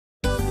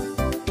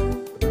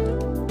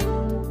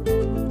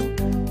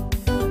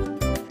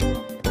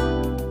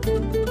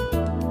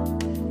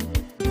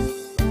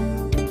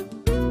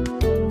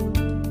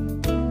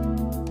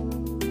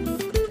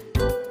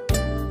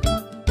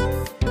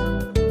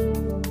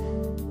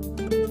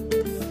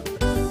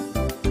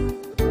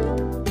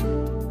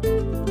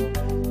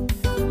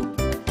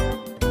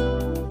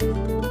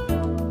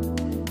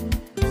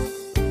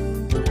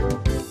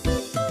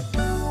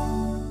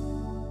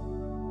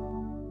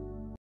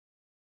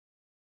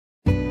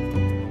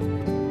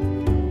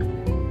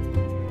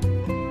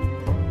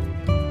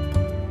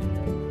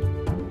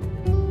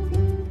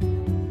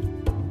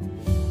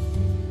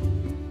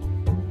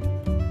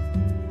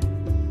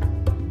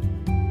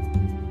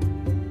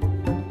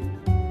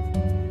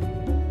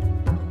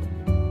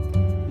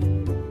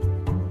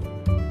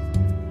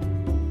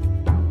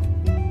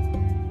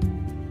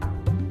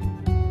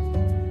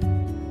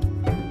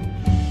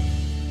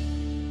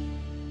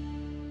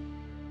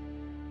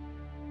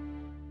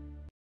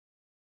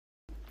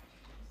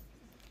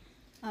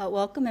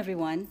Welcome,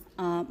 everyone.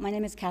 My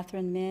name is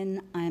Catherine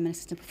Min. I'm an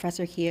assistant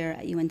professor here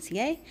at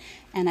UNCA,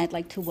 and I'd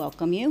like to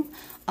welcome you.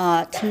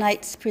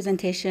 Tonight's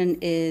presentation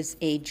is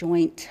a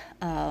joint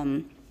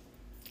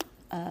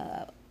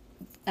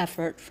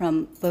effort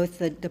from both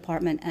the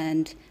department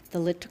and the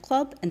Lit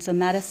Club, and so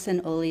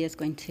Madison Oli is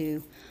going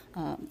to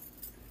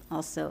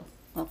also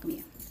welcome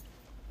you.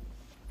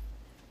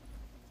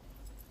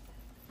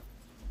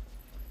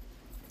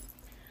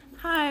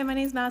 Hi, my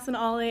name is Madison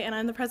Ollie, and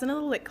I'm the president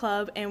of the Lit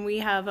Club, and we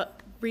have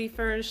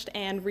refurbished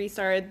and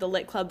restarted the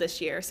Lit Club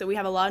this year. So we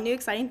have a lot of new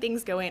exciting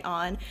things going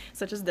on,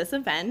 such as this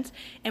event,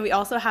 and we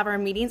also have our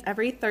meetings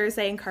every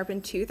Thursday in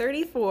Carpin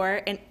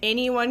 234, and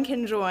anyone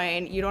can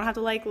join. You don't have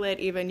to like Lit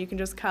even, you can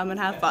just come and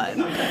have fun.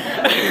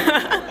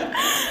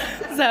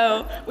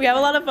 So we have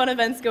a lot of fun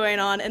events going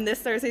on, and this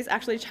Thursday is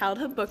actually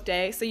Childhood Book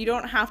Day, so you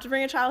don't have to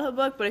bring a childhood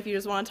book, but if you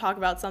just want to talk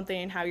about something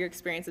and how your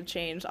experience has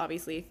changed,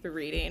 obviously through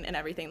reading and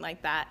everything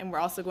like that. And we're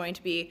also going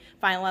to be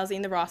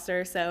finalizing the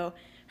roster, so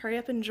hurry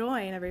up and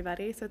join,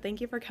 everybody. So thank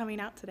you for coming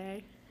out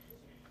today.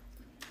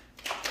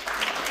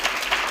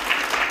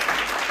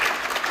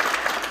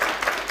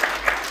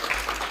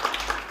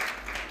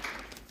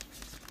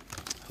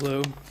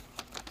 Hello.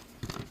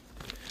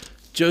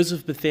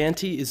 Joseph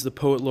Bathanti is the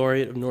Poet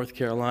Laureate of North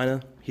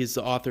Carolina. He's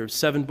the author of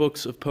 7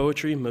 books of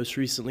poetry, most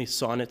recently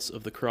Sonnets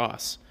of the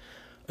Cross.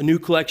 A new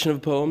collection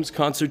of poems,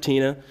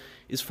 Concertina,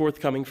 is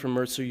forthcoming from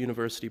Mercer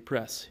University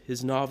Press.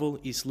 His novel,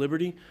 East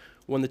Liberty,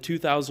 won the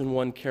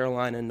 2001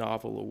 Carolina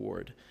Novel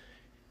Award.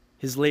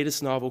 His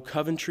latest novel,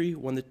 Coventry,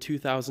 won the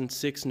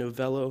 2006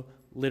 Novello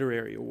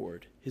Literary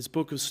Award. His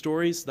book of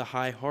stories, The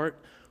High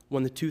Heart,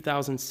 won the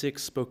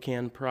 2006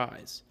 Spokane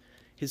Prize.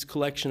 His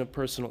collection of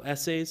personal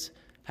essays,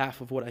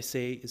 Half of What I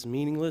Say is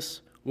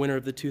Meaningless, winner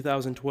of the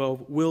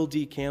 2012 Will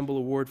D. Campbell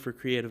Award for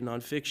Creative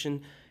Nonfiction,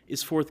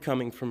 is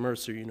forthcoming from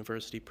Mercer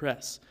University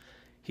Press.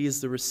 He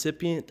is the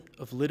recipient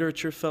of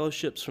literature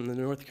fellowships from the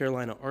North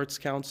Carolina Arts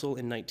Council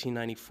in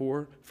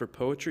 1994 for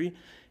poetry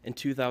and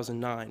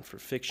 2009 for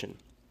fiction.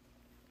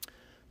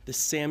 The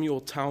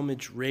Samuel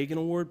Talmadge Reagan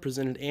Award,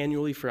 presented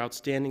annually for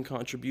outstanding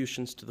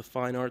contributions to the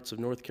fine arts of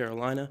North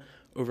Carolina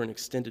over an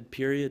extended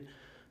period,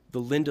 the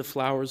Linda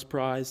Flowers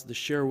Prize, the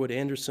Sherwood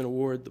Anderson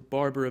Award, the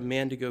Barbara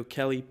Mandigo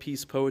Kelly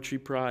Peace Poetry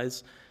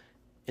Prize,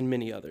 and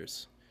many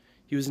others.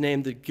 He was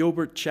named the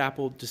Gilbert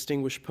Chapel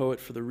Distinguished Poet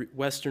for the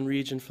Western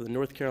Region for the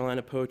North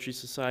Carolina Poetry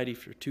Society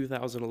for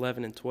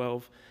 2011 and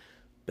 12.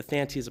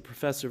 Bathanti is a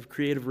professor of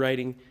creative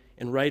writing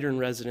and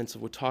writer-in-residence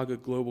of Watauga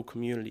Global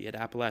Community at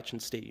Appalachian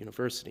State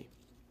University.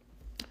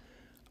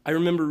 I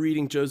remember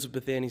reading Joseph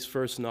Bathanti's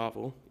first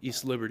novel,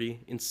 East Liberty,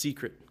 in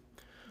secret,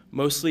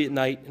 mostly at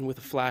night and with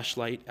a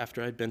flashlight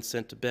after I'd been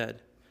sent to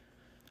bed.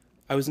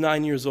 I was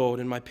 9 years old,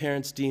 and my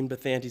parents deemed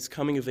Bathanti's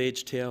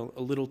coming-of-age tale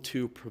a little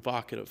too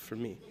provocative for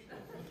me.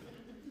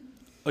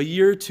 A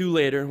year or two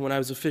later, when I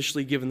was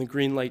officially given the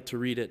green light to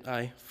read it,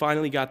 I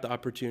finally got the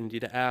opportunity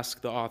to ask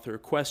the author a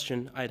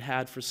question I'd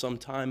had for some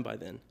time by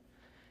then.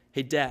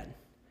 Hey, Dad,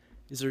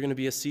 is there going to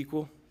be a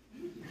sequel?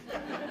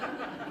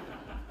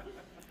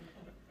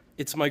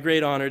 It's my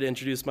great honor to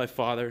introduce my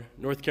father,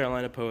 North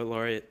Carolina Poet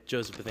Laureate,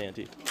 Joseph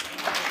Bathanti.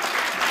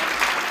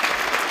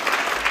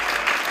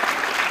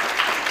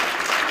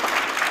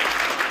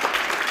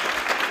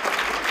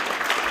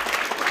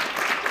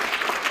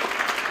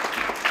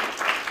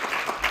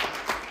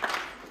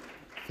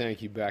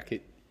 Thank you,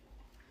 Beckett.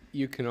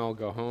 You can all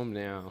go home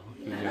now.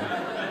 You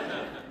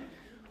know?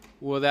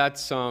 Well,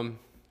 that's the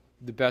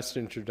best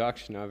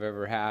introduction I've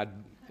ever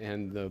had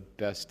and the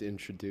best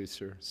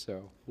introducer.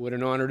 So what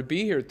an honor to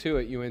be here, too,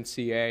 at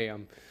UNCA.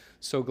 I'm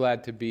so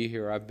glad to be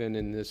here. I've been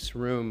in this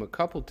room a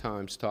couple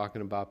times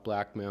talking about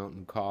Black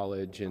Mountain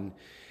College, and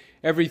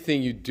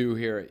everything you do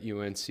here at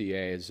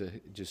UNCA is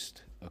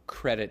just a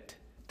credit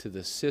to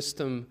the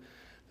system,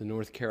 the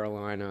North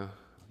Carolina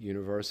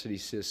University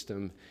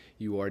system.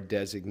 You are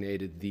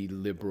designated the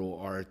liberal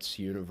arts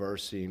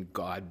university, and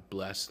God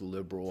bless the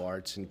liberal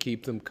arts, and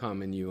keep them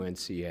coming,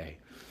 UNCA.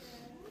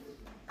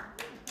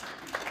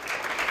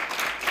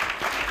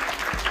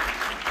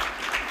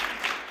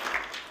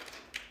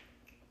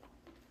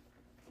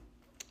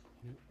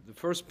 The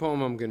first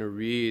poem I'm going to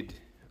read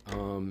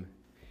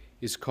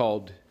is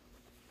called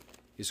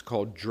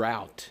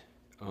Drought,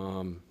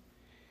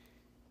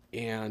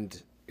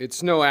 and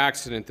it's no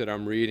accident that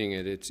I'm reading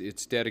it.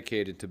 It's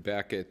dedicated to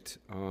Beckett.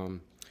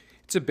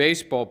 It's a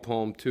baseball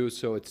poem too,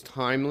 so it's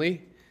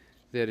timely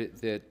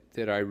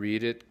that I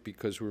read it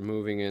because we're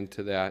moving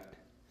into that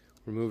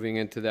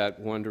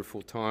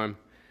wonderful time.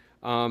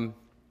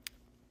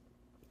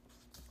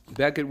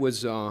 Beckett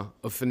was a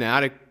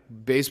fanatic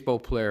baseball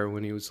player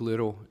when he was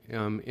little,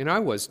 and I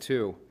was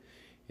too.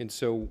 And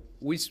so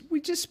we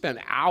just spent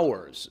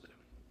hours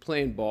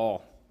playing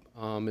ball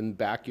in the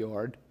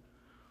backyard.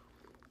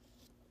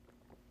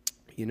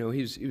 You know,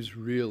 he was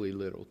really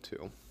little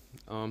too.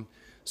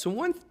 So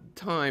one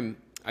time,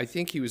 I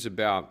think he was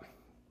about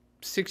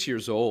 6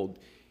 years old,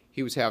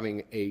 he was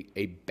having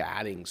a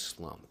batting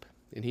slump,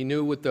 and he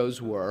knew what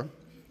those were.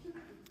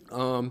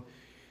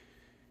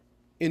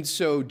 And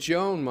so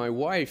Joan, my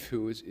wife,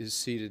 who is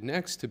seated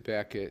next to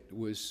Beckett,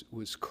 was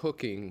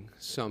cooking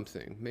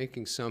something,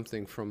 making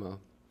something from a,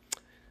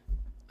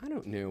 I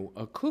don't know,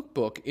 a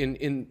cookbook.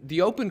 In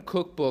the open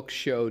cookbook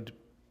showed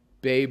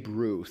Babe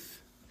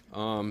Ruth,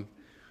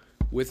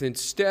 with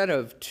instead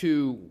of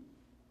 2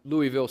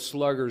 Louisville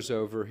Sluggers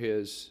over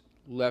his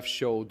left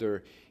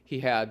shoulder, he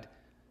had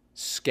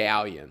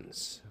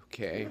scallions,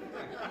 okay?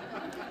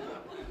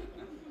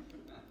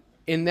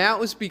 And that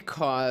was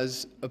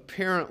because,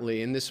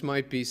 apparently, and this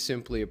might be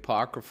simply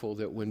apocryphal,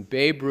 that when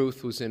Babe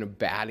Ruth was in a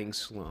batting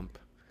slump,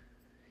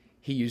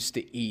 he used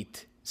to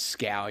eat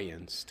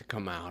scallions to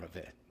come out of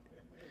it.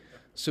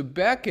 So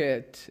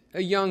Beckett,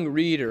 a young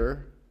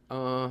reader,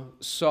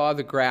 saw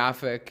the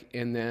graphic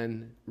and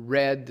then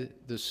read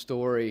the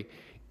story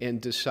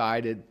and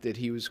decided that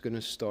he was going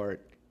to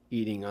start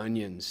eating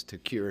onions to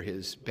cure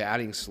his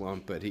batting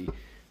slump. But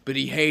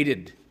he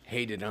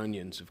hated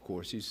onions, of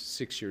course. He's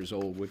 6 years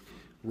old with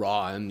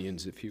raw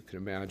onions, if you can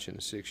imagine a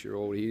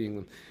 6-year-old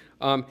eating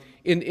them.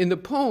 In the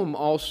poem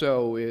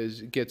also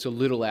gets a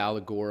little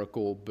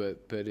allegorical,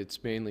 but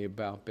it's mainly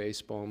about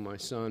baseball and my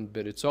son.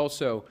 But it's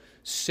also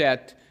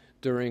set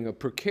during a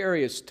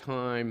precarious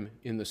time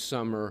in the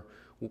summer.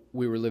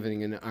 We were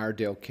living in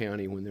Iredell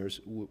County when there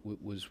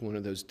was one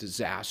of those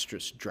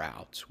disastrous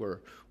droughts where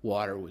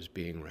water was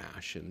being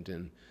rationed,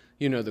 and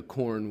the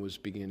corn was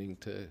beginning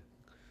to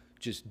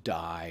just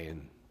die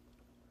and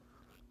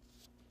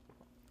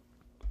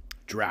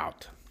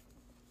drought.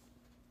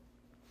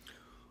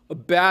 A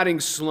batting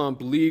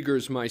slump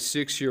leaguers my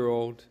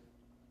 6-year-old.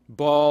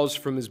 Balls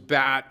from his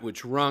bat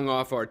which rung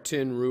off our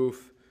tin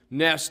roof,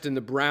 nest in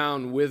the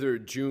brown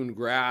withered June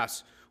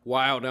grass,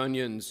 wild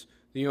onions,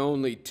 the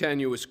only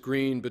tenuous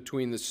green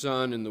between the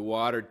sun and the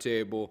water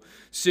table,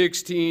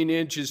 16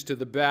 inches to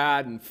the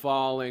bat and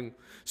falling,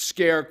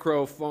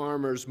 scarecrow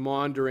farmers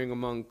maundering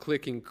among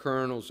clicking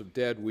kernels of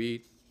dead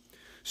wheat.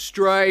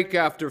 Strike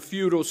after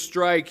futile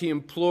strike he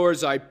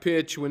implores I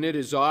pitch when it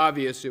is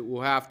obvious it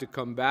will have to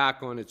come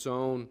back on its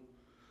own.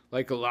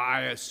 Like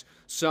Elias,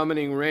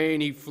 summoning rain,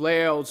 he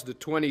flails the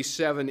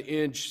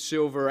 27-inch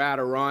silver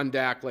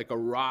Adirondack like a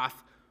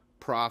wrath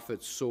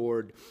prophet's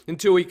sword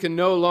until he can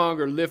no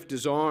longer lift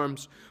his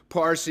arms,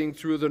 parsing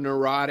through the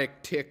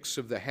neurotic ticks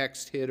of the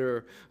hexed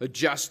hitter,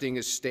 adjusting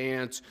his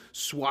stance,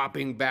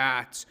 swapping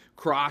bats,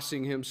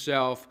 crossing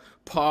himself,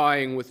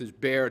 pawing with his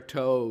bare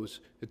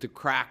toes at the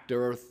cracked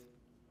earth.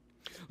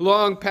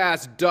 Long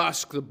past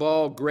dusk, the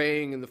ball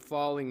graying in the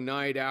falling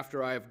night,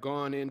 after I have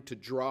gone in to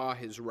draw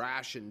his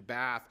ration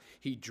bath,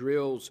 he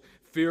drills,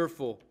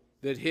 fearful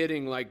that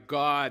hitting like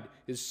God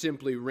is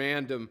simply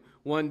random,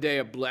 one day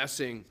a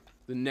blessing,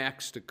 the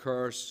next a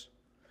curse.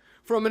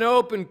 From an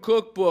open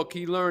cookbook,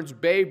 he learns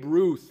Babe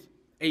Ruth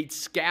ate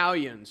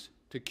scallions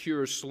to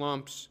cure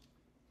slumps.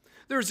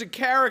 There's a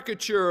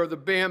caricature of the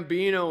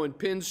Bambino in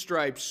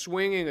pinstripes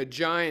swinging a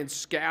giant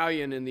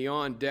scallion in the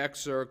on-deck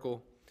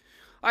circle.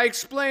 I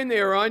explain they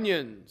are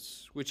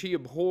onions, which he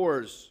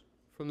abhors,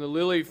 from the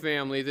lily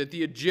family, that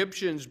the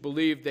Egyptians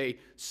believed they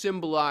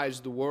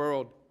symbolized the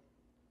world.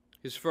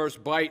 His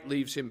first bite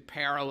leaves him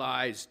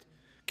paralyzed,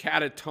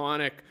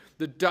 catatonic,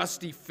 the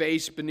dusty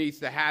face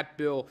beneath the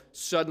hatbill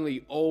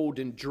suddenly old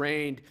and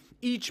drained.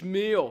 Each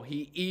meal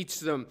he eats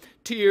them,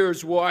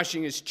 tears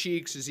washing his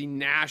cheeks as he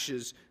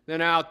gnashes,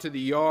 then out to the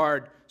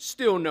yard.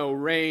 Still no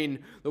rain,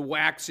 the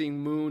waxing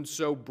moon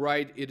so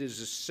bright it is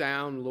a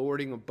sound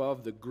lording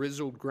above the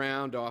grizzled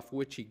ground off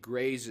which he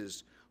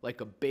grazes like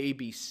a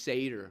baby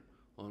satyr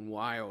on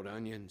wild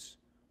onions.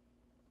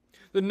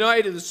 The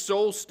night of the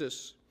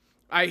solstice,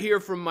 I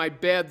hear from my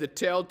bed the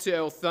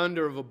telltale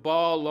thunder of a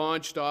ball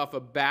launched off a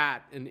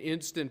bat an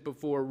instant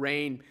before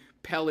rain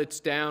pellets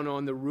down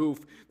on the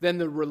roof, then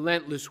the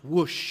relentless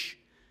whoosh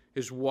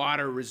as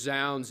water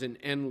resounds in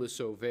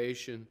endless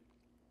ovation.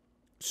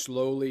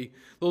 Slowly,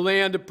 the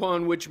land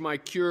upon which my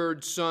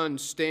cured son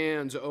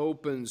stands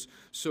opens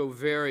so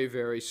very,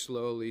 very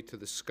slowly to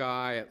the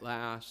sky at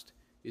last,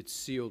 its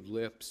sealed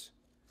lips.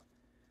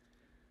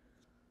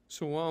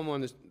 So while I'm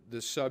on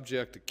the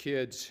subject of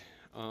kids,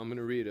 I'm going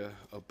to read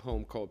a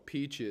poem called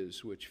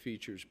Peaches, which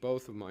features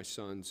both of my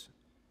sons.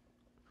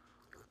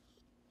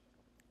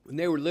 When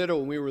they were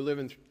little, when we were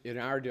living in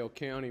Iredell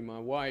County, my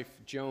wife,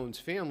 Joan's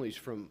family's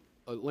from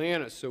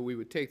Atlanta, so we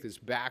would take this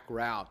back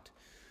route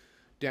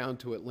down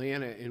to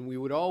Atlanta, and we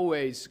would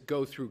always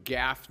go through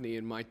Gaffney,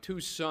 and my 2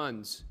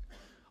 sons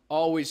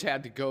always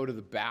had to go to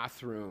the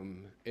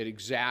bathroom at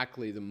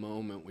exactly the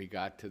moment we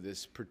got to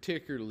this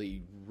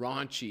particularly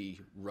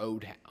raunchy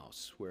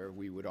roadhouse where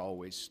we would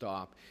always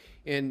stop.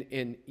 And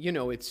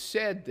it's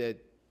said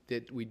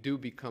that we do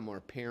become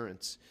our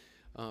parents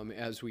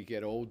as we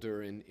get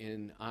older,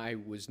 and I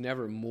was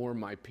never more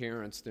my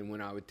parents than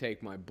when I would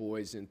take my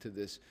boys into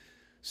this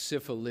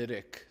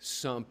syphilitic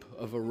sump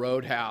of a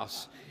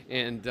roadhouse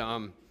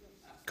and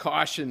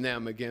caution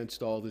them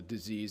against all the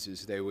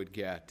diseases they would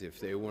get if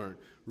they weren't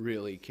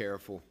really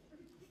careful.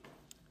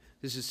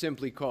 This is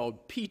simply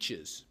called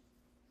Peaches.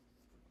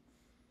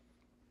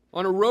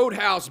 On a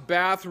roadhouse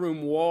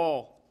bathroom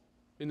wall,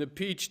 In the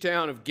peach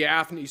town of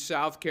Gaffney,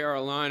 South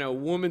Carolina, a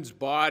woman's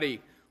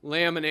body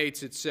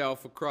laminates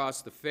itself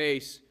across the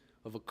face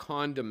of a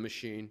condom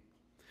machine.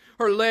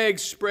 Her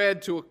legs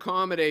spread to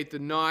accommodate the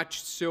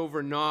notched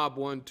silver knob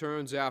one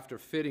turns after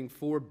fitting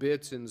 4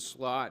 bits in the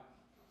slot.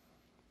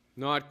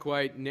 Not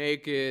quite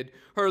naked,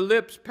 her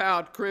lips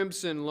pout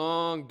crimson,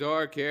 long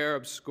dark hair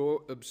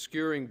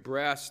obscuring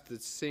breast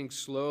that sinks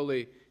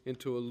slowly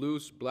into a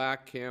loose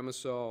black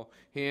camisole,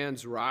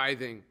 hands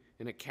writhing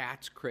in a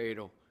cat's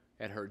cradle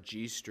at her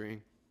G-string.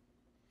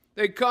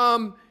 They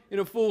come in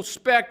a full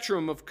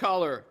spectrum of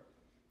color: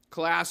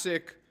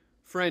 classic,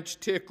 French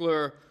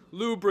tickler,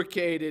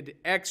 lubricated,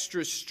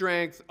 extra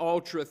strength,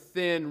 ultra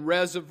thin,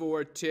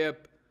 reservoir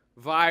tip,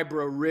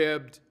 vibra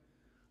ribbed,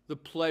 the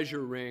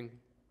pleasure ring.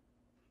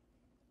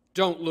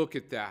 Don't look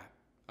at that,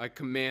 I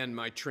command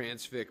my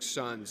transfixed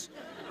sons.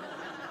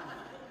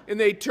 And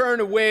they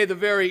turn away the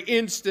very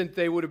instant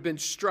they would have been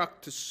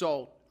struck to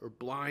salt or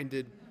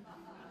blinded.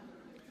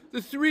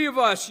 The 3 of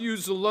us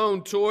use the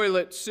lone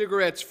toilet,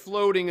 cigarettes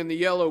floating in the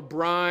yellow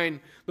brine,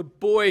 the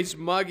boys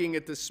mugging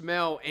at the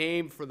smell,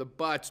 aim for the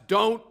butts.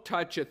 Don't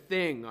touch a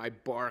thing, I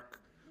bark,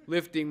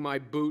 lifting my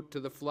boot to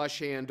the flush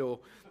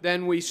handle.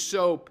 Then we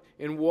soap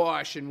and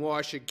wash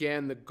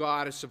again, the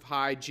goddess of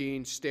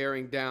hygiene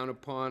staring down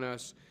upon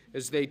us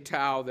as they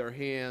towel their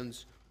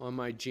hands on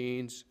my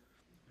jeans.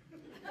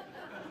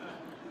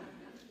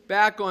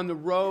 Back on the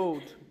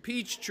road,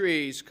 peach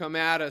trees come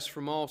at us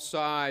from all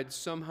sides,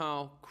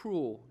 somehow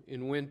cruel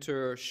in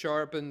winter,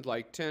 sharpened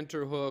like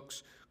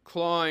tenterhooks,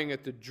 clawing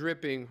at the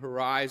dripping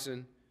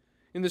horizon.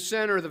 In the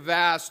center of the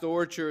vast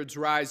orchards,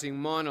 rising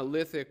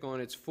monolithic on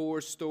its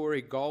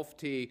 4-story golf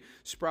tee,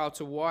 sprouts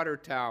a water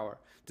tower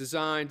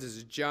designed as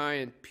a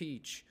giant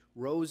peach,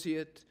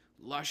 roseate,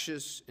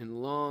 luscious,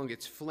 and long,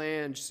 its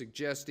flange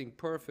suggesting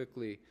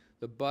perfectly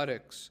the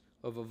buttocks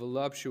of a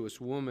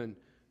voluptuous woman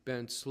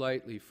bent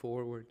slightly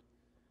forward.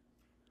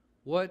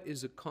 "What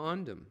is a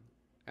condom?"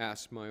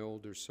 asked my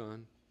older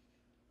son.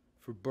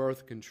 "For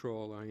birth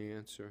control," I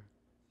answer.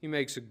 He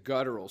makes a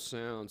guttural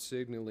sound,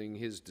 signaling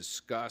his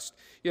disgust.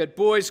 Yet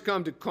boys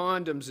come to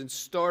condoms in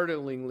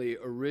startlingly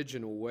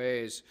original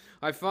ways.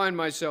 I find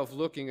myself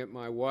looking at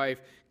my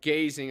wife,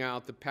 gazing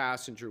out the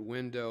passenger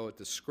window at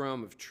the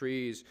scrum of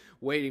trees,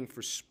 waiting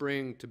for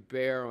spring to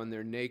bear on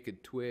their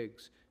naked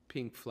twigs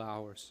pink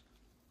flowers.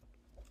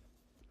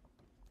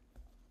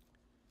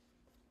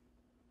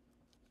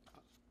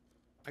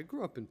 I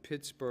grew up in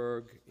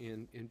Pittsburgh,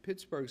 and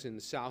Pittsburgh's in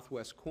the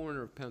southwest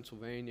corner of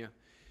Pennsylvania.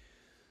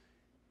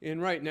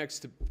 And right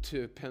next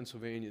to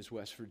Pennsylvania is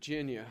West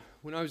Virginia.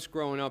 When I was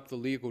growing up, the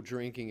legal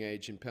drinking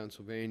age in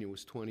Pennsylvania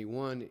was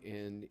 21,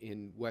 and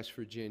in West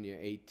Virginia,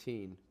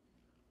 18.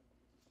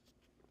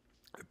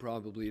 I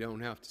probably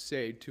don't have to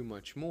say too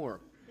much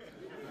more.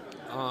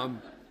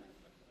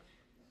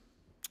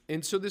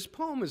 And so this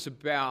poem is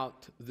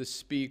about the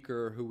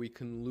speaker, who we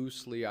can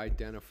loosely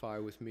identify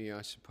with me,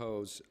 I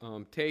suppose,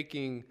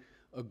 taking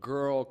a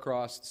girl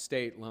across the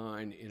state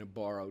line in a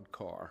borrowed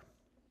car.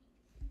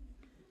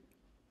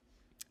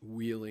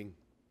 Wheeling.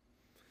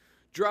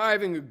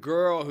 Driving a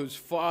girl whose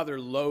father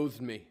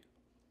loathed me,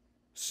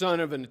 son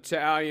of an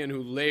Italian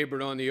who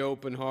labored on the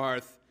open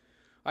hearth.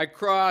 I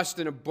crossed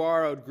in a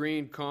borrowed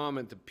green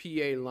Comet the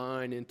PA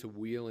line into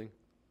Wheeling.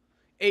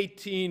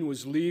 18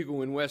 was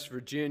legal in West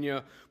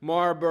Virginia,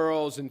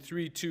 Marlboros and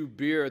 3-2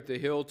 beer at the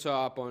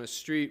hilltop on a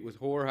street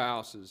with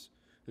whorehouses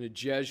and a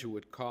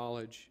Jesuit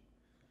college.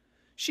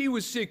 She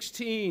was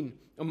 16,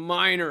 a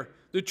minor,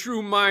 the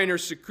true minor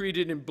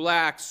secreted in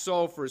black,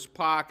 sulphurous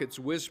pockets,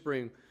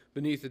 whispering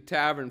beneath the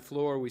tavern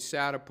floor we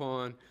sat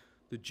upon.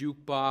 The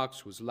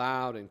jukebox was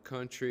loud and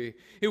country.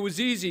 It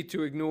was easy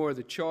to ignore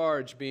the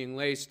charge being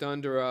laced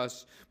under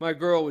us. My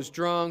girl was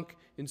drunk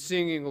and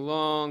singing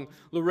along.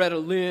 Loretta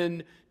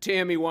Lynn,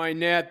 Tammy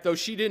Wynette, though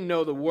she didn't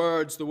know the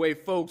words, the way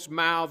folks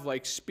mouth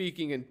like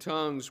speaking in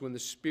tongues when the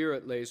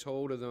Spirit lays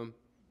hold of them.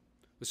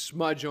 The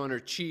smudge on her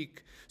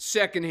cheek,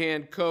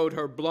 secondhand coat,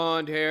 her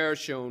blonde hair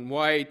shone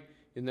white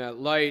in that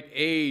light,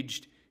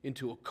 aged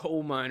into a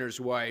coal miner's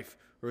wife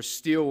or a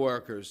steel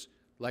worker's,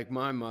 like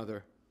my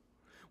mother.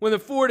 When the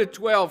 4 to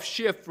 12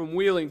 shift from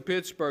Wheeling,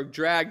 Pittsburgh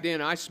dragged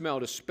in, I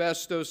smelled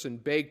asbestos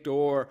and baked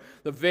ore,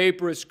 the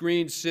vaporous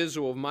green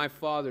sizzle of my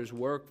father's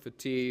work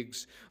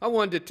fatigues. I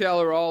wanted to tell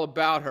her all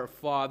about her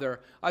father.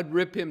 I'd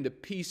rip him to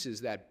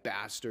pieces, that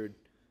bastard.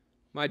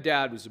 My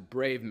dad was a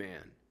brave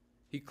man.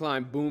 He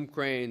climbed boom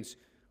cranes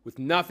with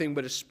nothing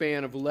but a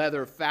span of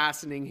leather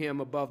fastening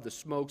him above the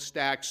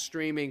smokestack,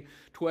 streaming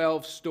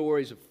 12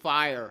 stories of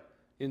fire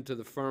into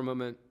the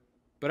firmament.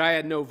 But I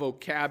had no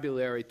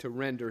vocabulary to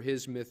render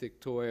his mythic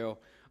toil.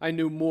 I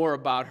knew more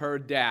about her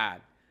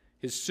dad,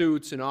 his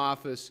suits and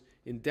office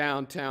in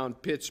downtown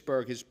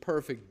Pittsburgh, his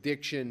perfect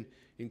diction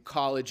in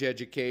college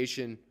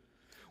education.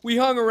 We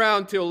hung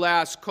around till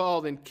last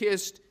call, then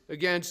kissed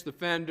against the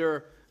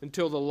fender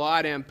until the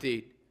lot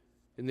emptied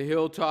and the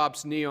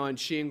hilltop's neon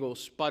shingle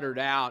sputtered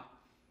out.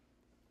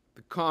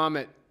 The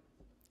Comet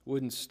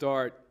wouldn't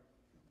start.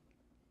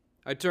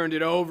 I turned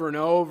it over and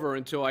over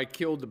until I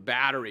killed the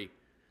battery,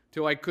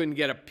 till I couldn't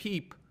get a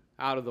peep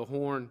out of the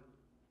horn,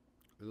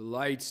 the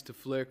lights to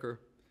flicker.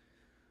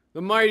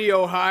 The mighty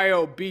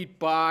Ohio beat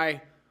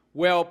by,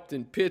 whelped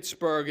in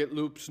Pittsburgh, it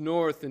loops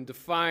north in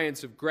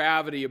defiance of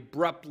gravity,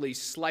 abruptly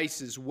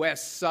slices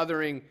west,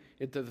 southering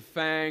into the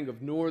fang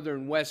of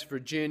northern West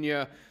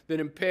Virginia that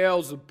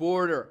impales the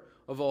border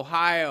of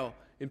Ohio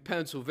and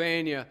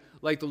Pennsylvania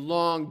like the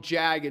long,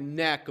 jagged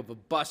neck of a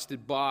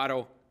busted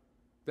bottle.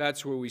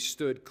 That's where we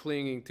stood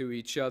clinging to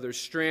each other,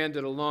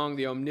 stranded along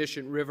the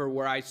omniscient river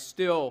where I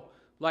still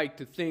like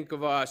to think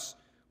of us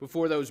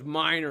before those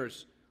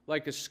miners,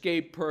 like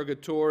escaped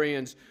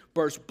purgatorians,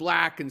 burst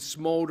black and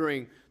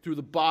smoldering through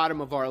the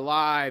bottom of our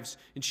lives,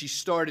 and she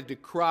started to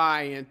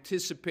cry,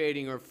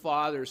 anticipating her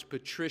father's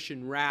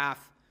patrician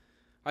wrath.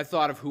 I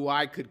thought of who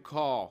I could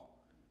call,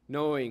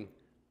 knowing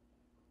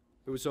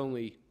there was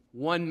only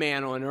one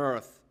man on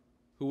earth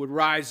who would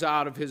rise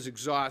out of his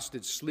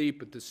exhausted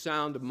sleep at the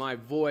sound of my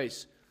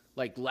voice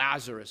like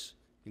Lazarus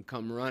and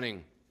come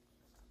running.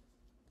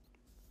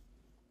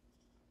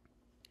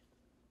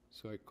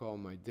 So I called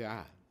my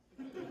dad.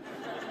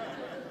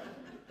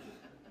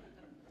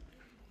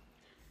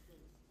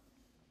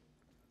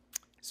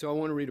 So I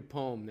want to read a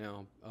poem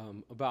now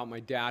about my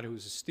dad, who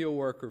was a steel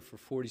worker for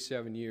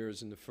 47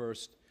 years in the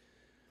first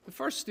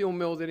steel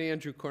mill that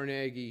Andrew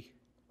Carnegie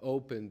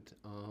opened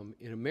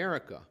in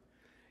America.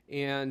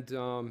 And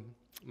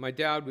my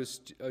dad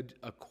was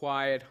a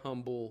quiet,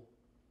 humble,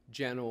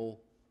 gentle,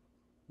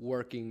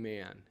 working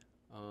man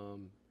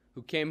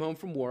who came home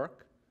from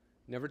work,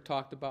 never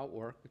talked about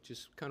work, but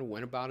just kind of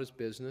went about his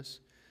business.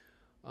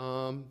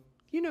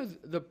 You know,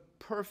 the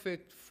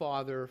perfect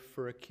father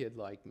for a kid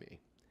like me.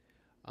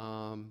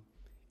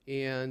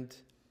 And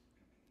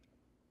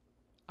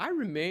I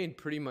remained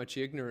pretty much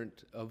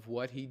ignorant of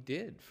what he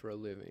did for a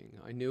living.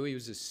 I knew he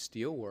was a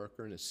steel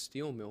worker in a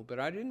steel mill, but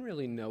I didn't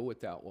really know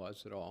what that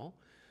was at all,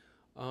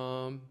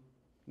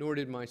 nor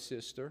did my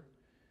sister.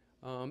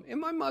 And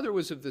my mother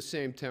was of the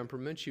same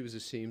temperament. She was a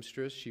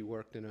seamstress. She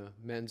worked in a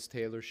men's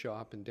tailor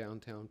shop in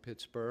downtown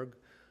Pittsburgh,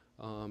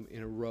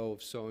 in a row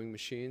of sewing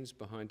machines,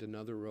 behind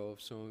another row of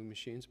sewing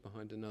machines,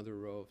 behind another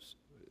row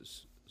of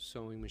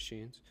sewing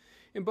machines.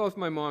 And both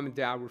my mom and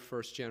dad were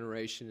first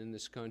generation in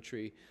this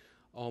country.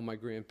 All my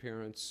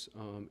grandparents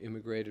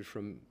immigrated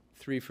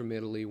three from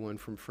Italy, one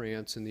from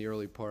France in the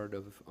early part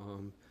of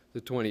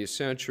the 20th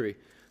century.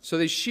 So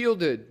they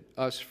shielded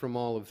us from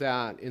all of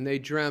that, and they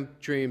dreamt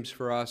dreams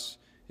for us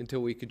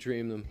until we could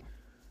dream them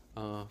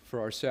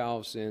for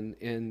ourselves.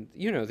 And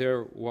you know,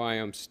 they're why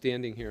I'm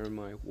standing here in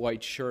my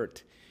white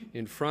shirt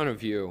in front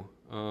of you,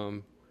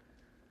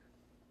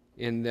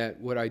 in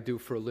that what I do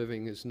for a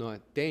living is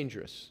not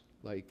dangerous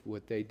like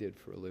what they did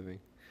for a living.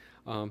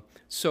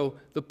 So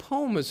the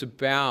poem is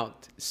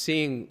about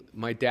seeing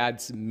my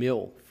dad's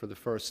mill for the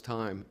first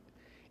time.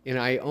 And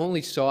I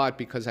only saw it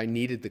because I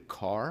needed the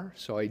car,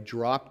 so I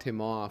dropped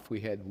him off. We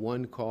had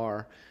one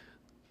car.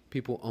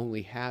 People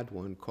only had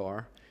one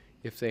car.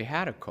 If they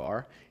had a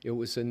car, it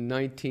was a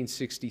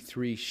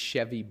 1963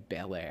 Chevy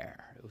Bel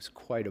Air. It was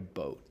quite a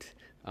boat.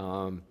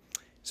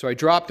 So I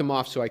dropped him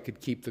off so I could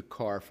keep the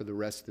car for the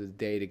rest of the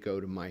day to go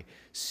to my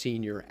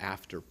senior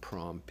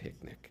after-prom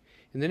picnic.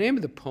 And the name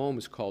of the poem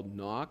is called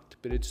Knocked,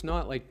 but it's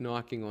not like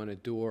knocking on a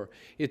door.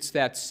 It's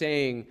that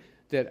saying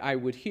that I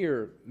would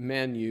hear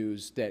men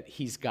use, that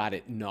he's got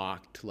it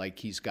knocked, like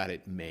he's got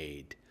it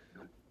made.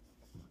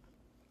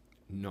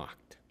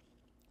 Knocked.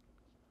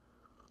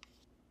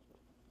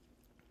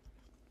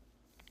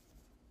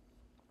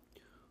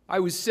 I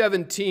was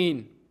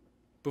 17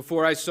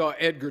 before I saw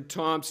Edgar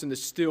Thompson, the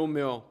steel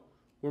mill,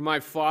 where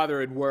my father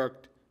had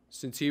worked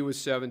since he was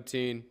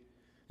 17.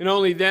 And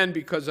only then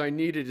because I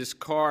needed his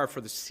car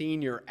for the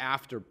senior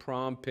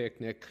after-prom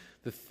picnic.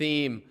 The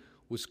theme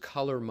was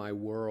Color My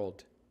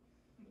World.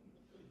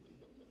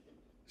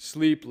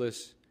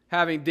 Sleepless,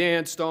 having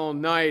danced all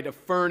night, a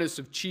furnace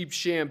of cheap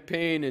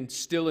champagne, and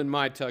still in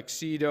my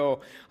tuxedo,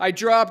 I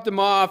dropped him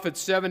off at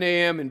 7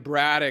 a.m. in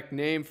Braddock,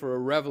 named for a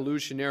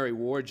Revolutionary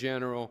War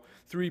general.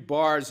 3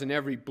 bars in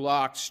every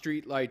block,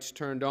 streetlights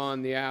turned on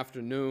in the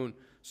afternoon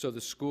so the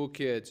school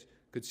kids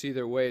could see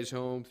their ways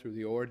home through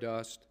the ore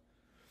dust.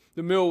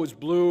 The mill was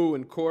blue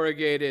and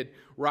corrugated,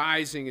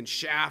 rising in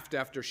shaft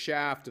after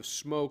shaft of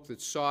smoke that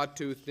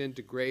sawtoothed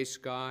into gray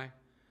sky.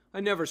 I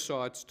never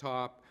saw its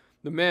top.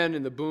 The men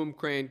in the boom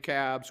crane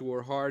cabs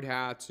wore hard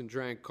hats and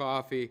drank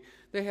coffee.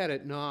 They had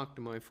it knocked,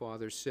 my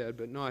father said,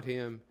 but not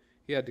him.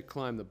 He had to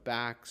climb the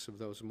backs of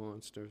those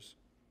monsters.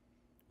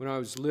 When I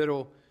was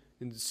little,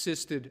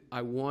 insisted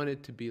I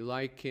wanted to be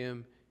like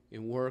him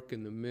and work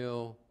in the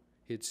mill,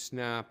 he'd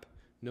snap,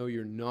 "No,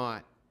 you're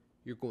not.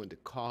 You're going to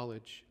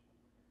college."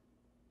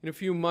 In a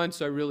few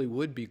months, I really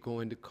would be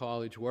going to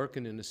college.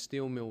 Working in a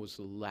steel mill was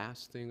the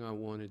last thing I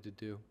wanted to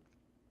do.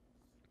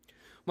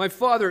 My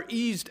father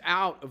eased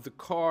out of the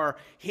car,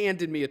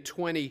 handed me a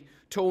 20,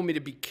 told me to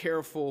be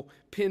careful,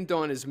 pinned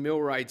on his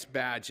millwright's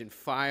badge, and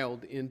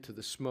filed into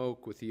the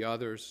smoke with the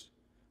others.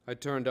 I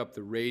turned up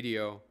the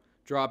radio,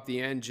 dropped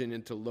the engine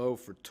into low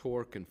for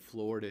torque, and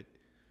floored it,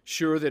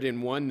 sure that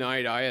in one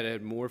night I had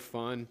had more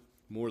fun,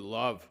 more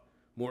love,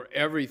 more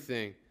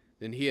everything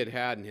than he had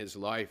had in his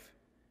life,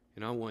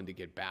 and I wanted to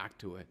get back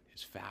to it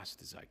as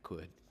fast as I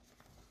could.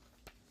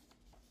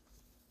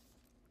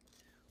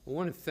 I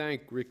want to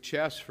thank Rick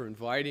Chess for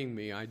inviting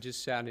me. I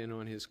just sat in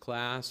on his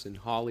class, and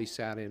Holly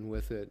sat in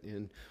with it,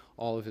 and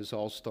all of his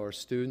all-star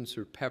students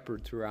are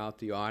peppered throughout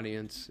the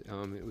audience.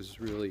 It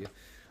was really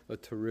a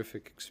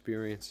terrific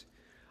experience.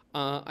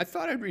 I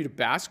thought I'd read a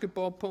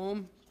basketball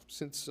poem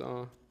since,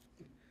 I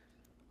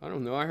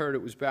don't know, I heard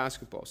it was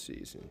basketball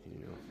season,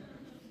 you know.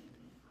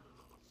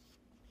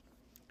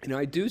 And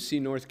I do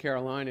see North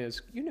Carolina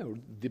as, you know,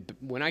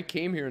 when I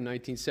came here in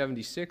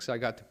 1976, I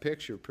got the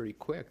picture pretty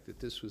quick that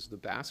this was the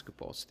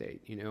basketball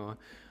state, you know.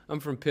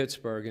 I'm from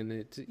Pittsburgh, and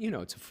it's, you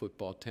know, it's a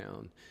football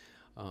town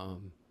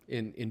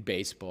in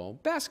baseball.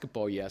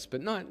 Basketball, yes,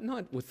 but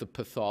not with the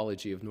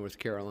pathology of North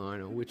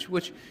Carolina,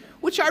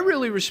 which I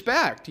really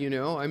respect, you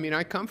know. I mean,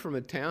 I come from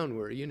a town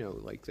where, you know,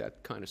 like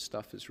that kind of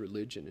stuff is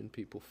religion, and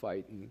people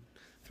fight and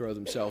throw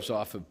themselves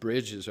off of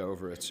bridges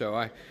over it. So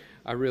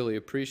I really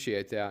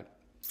appreciate that.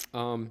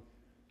 The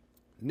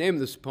name of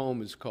this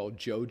poem is called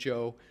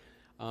JoJo,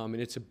 and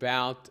it's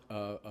about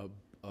a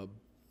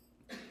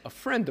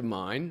friend of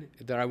mine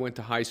that I went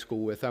to high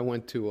school with. I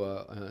went to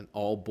an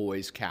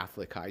all-boys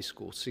Catholic high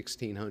school,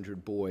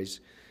 1,600 boys,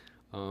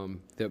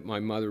 that my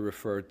mother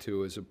referred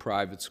to as a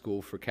private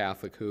school for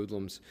Catholic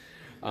hoodlums.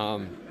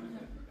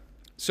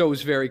 So it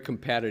was very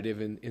competitive,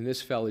 and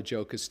this fellow,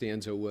 Joe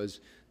Costanzo, was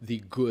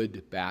the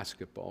good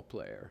basketball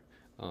player.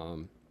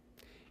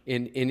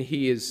 And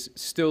he is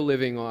still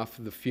living off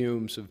the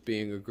fumes of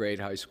being a great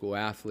high school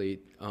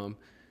athlete.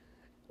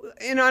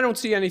 And I don't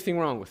see anything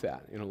wrong with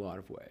that in a lot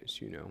of ways,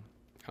 you know.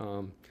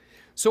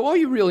 So all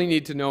you really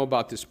need to know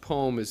about this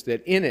poem is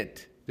that in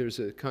it, there's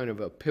a kind of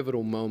a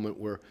pivotal moment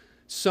where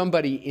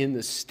somebody in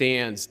the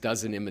stands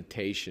does an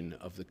imitation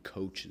of the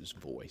coach's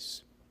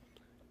voice,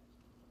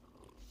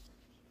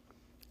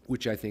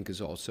 which I think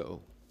is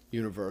also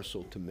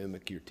universal to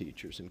mimic your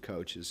teachers and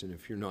coaches, and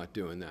if you're not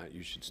doing that,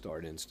 you should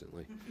start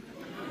instantly.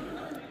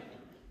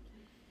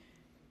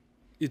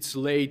 It's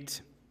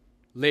late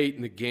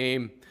in the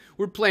game.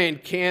 We're playing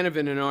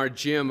Canavan in our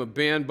gym, a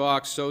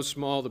bandbox so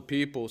small the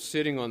people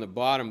sitting on the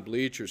bottom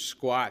bleachers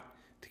squat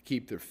to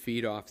keep their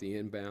feet off the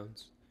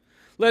inbounds.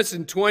 Less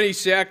than 20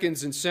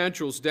 seconds and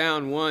Central's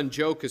down 1.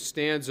 Joe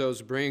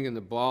Costanzo's bringing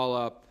the ball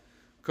up.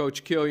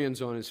 Coach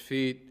Killian's on his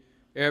feet.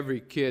 Every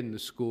kid in the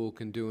school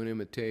can do an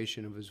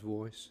imitation of his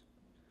voice.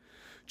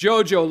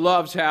 JoJo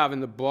loves having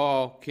the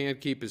ball,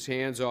 can't keep his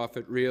hands off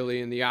it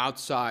really, and the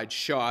outside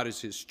shot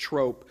is his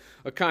trope,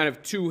 a kind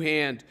of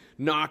two-hand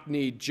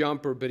knock-knee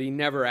jumper, but he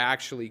never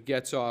actually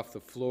gets off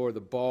the floor, the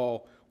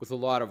ball with a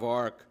lot of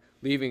arc,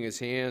 leaving his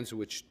hands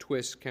which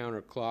twist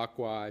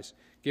counterclockwise,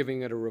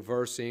 giving it a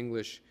reverse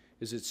English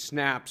as it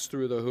snaps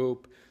through the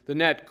hoop, the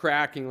net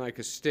cracking like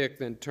a stick,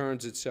 then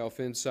turns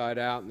itself inside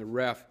out, and the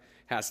ref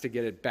has to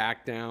get it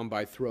back down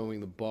by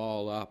throwing the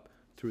ball up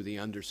through the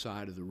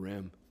underside of the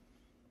rim.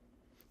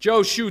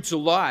 Joe shoots a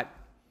lot,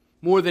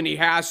 more than he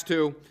has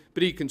to,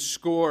 but he can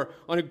score.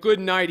 On a good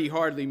night, he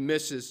hardly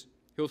misses.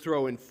 He'll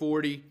throw in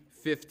 40,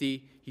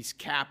 50. He's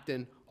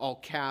captain, all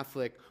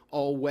Catholic,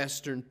 all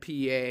Western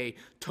PA,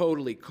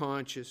 totally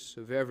conscious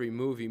of every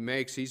move he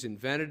makes. He's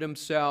invented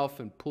himself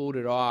and pulled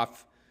it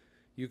off.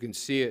 You can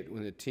see it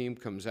when the team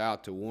comes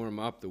out to warm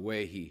up, the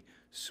way he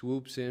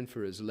swoops in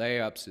for his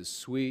layups as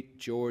sweet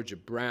Georgia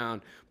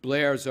Brown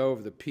blares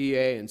over the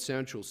PA, and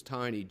Central's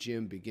tiny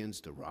gym begins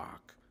to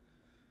rock.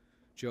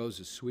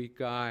 Joe's a sweet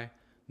guy,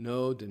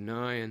 no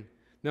denying.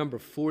 Number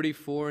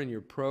 44 in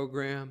your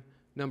program,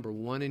 number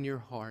 1 in your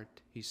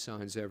heart. He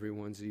signs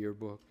everyone's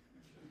yearbook.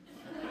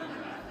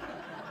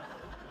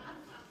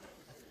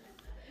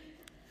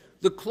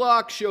 The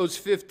clock shows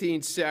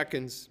 15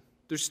 seconds.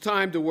 There's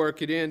time to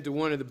work it in to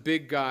one of the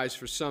big guys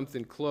for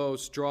something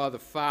close. Draw the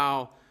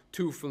foul,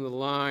 2 from the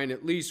line,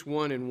 at least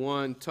 1 and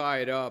 1, tie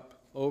it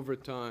up,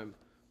 overtime,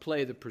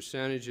 play the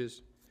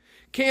percentages.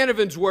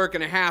 Canavan's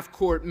working a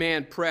half-court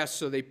man press,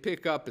 so they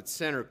pick up at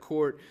center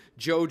court.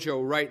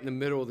 JoJo right in the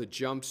middle of the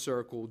jump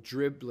circle,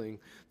 dribbling,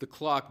 the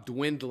clock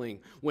dwindling,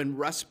 when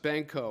Russ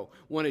Benko,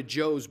 one of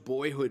Joe's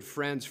boyhood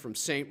friends from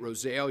St.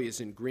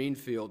 Rosalia's in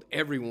Greenfield,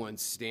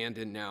 everyone's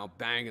standing now,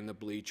 banging the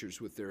bleachers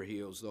with their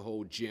heels, the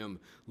whole gym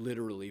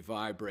literally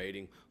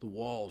vibrating, the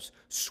walls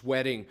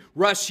sweating.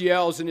 Russ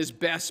yells in his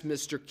best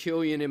Mr.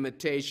 Killian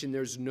imitation,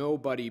 there's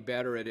nobody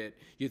better at it.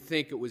 You'd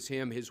think it was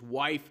him. His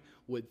wife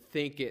would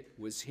think it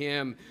was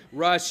him.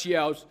 Russ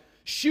yells,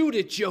 "Shoot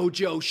it,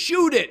 JoJo,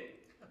 shoot it!"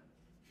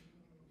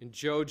 And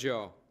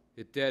JoJo,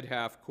 at dead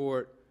half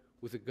court,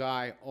 with a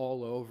guy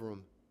all over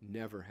him,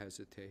 never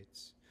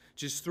hesitates.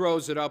 Just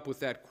throws it up with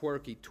that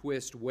quirky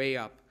twist way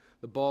up,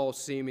 the ball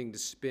seeming to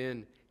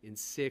spin in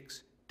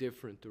 6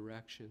 different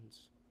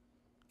directions.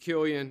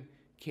 Killian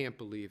can't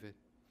believe it.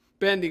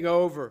 Bending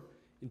over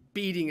and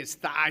beating his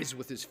thighs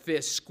with his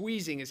fists,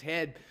 squeezing his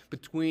head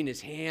between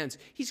his hands.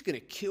 He's going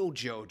to kill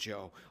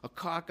JoJo, a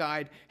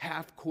cockeyed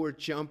half-court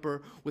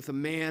jumper with a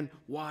man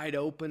wide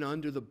open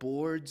under the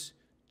boards.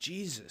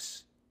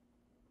 Jesus,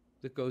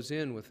 that goes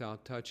in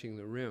without touching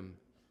the rim,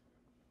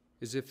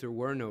 as if there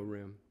were no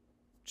rim.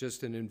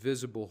 just an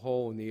invisible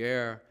hole in the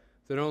air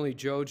that only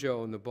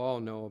JoJo and the ball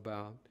know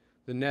about.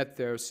 The net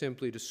there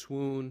simply to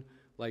swoon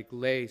like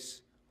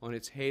lace on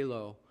its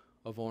halo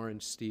of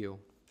orange steel.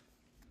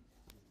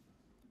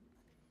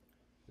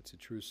 It's a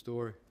true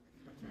story.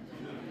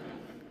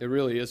 It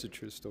really is a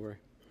true story.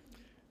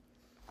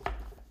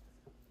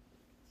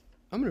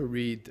 I'm going to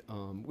read,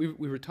 we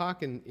were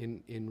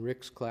talking in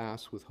Rick's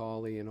class with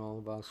Holly and all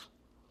of us,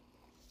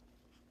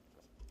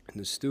 and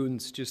the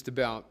students, just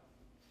about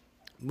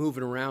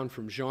moving around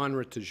from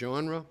genre to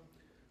genre.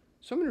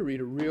 So I'm going to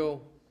read a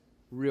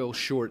real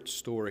short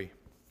story.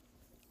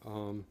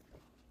 You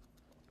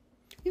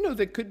know,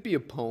 that could be a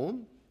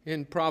poem,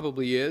 and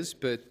probably is,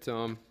 but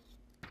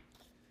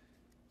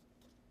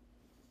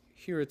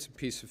here it's a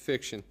piece of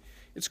fiction.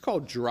 It's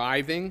called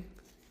Driving,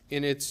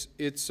 and it's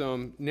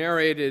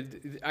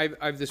narrated. I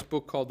have this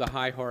book called The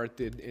High Heart.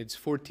 It's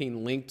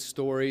 14 linked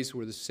stories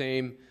where the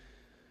same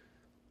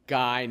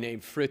guy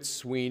named Fritz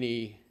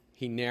Sweeney,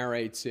 he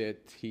narrates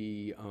it.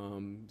 He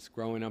is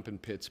growing up in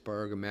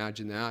Pittsburgh,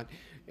 imagine that.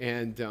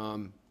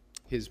 And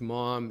his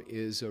mom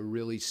is a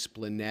really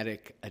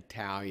splenetic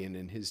Italian,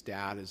 and his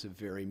dad is a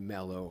very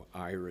mellow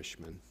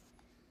Irishman.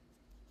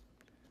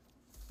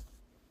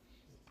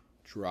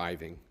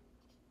 Driving.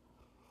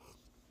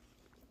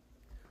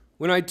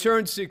 When I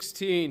turned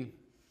 16,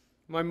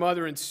 my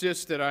mother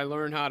insisted I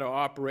learn how to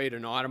operate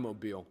an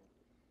automobile.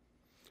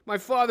 My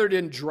father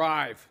didn't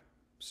drive,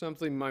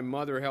 something my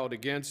mother held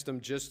against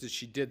him, just as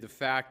she did the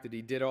fact that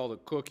he did all the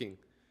cooking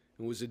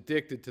and was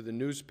addicted to the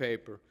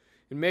newspaper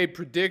and made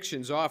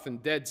predictions, often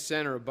dead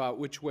center, about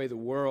which way the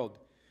world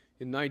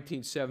in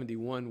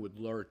 1971 would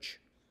lurch.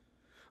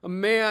 A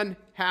man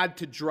had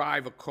to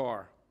drive a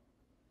car.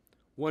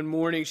 One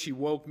morning she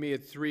woke me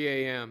at 3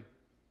 a.m.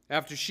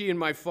 after she and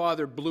my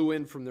father blew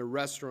in from their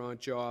restaurant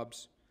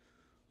jobs.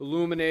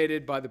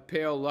 Illuminated by the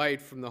pale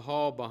light from the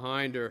hall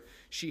behind her,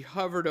 she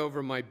hovered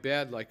over my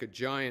bed like a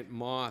giant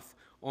moth,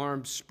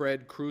 arms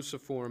spread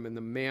cruciform in the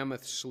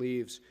mammoth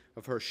sleeves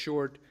of her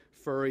short,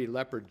 furry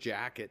leopard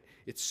jacket,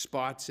 its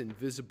spots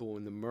invisible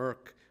in the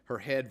murk, her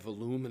head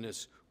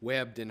voluminous,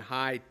 webbed in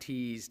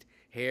high-teased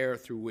hair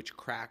through which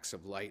cracks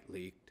of light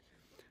leaked.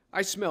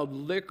 I smelled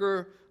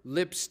liquor,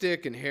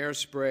 lipstick, and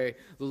hairspray,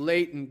 the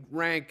latent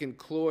rank and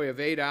cloy of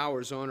 8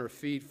 hours on her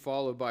feet,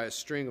 followed by a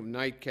string of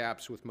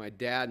nightcaps with my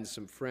dad and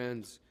some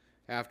friends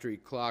after he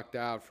clocked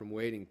out from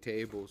waiting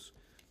tables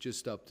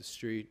just up the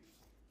street.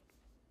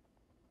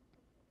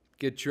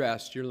 "Get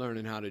dressed, you're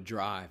learning how to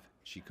drive,"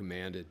 she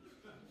commanded.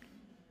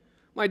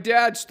 My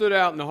dad stood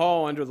out in the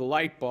hall under the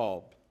light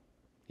bulb.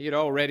 He had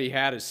already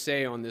had his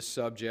say on this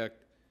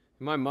subject,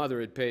 and my mother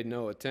had paid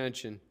no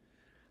attention.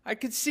 I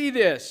could see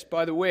this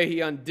by the way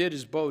he undid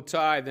his bow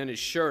tie, then his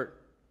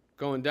shirt,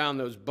 going down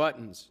those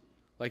buttons,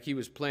 like he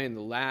was playing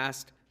the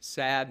last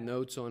sad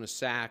notes on a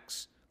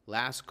sax,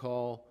 last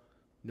call,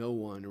 no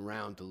one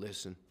around to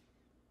listen.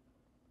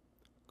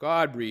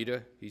 "God,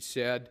 Rita," he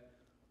said,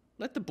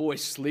 "let the boy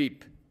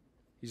sleep.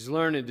 He's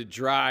learning to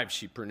drive,"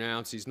 she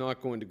pronounced. "He's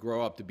not going to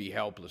grow up to be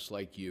helpless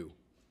like you."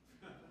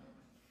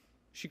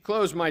 She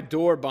closed my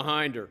door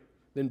behind her,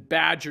 then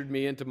badgered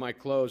me into my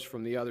clothes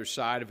from the other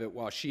side of it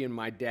while she and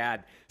my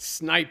dad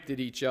sniped at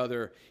each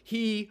other.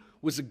 He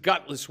was a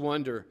gutless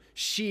wonder.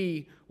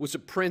 She was a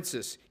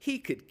princess. He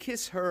could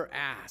kiss her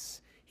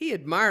ass. He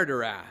admired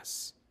her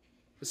ass,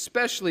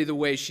 especially the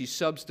way she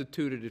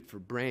substituted it for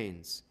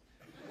brains.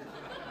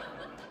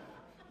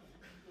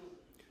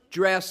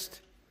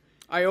 Dressed,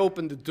 I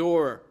opened the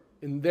door,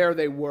 and there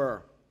they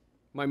were.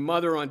 My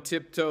mother on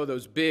tiptoe,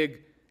 those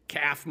big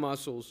calf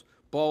muscles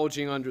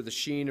bulging under the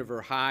sheen of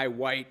her high,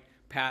 white,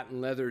 patent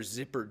leather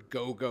zippered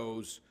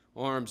go-go's,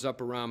 arms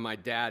up around my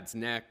dad's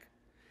neck.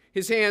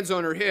 His hands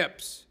on her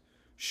hips,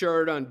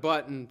 shirt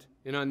unbuttoned,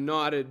 an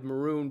unknotted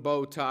maroon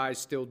bow tie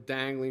still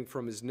dangling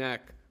from his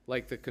neck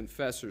like the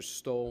confessor's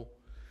stole.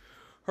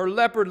 Her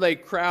leopard lay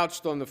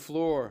crouched on the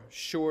floor,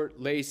 short,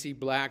 lacy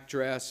black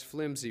dress,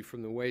 flimsy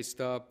from the waist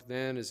up.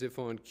 Then, as if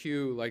on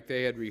cue, like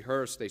they had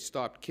rehearsed, they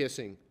stopped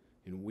kissing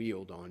and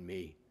wheeled on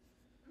me.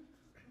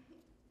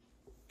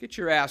 "Get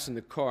your ass in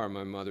the car,"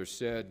 my mother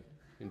said,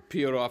 and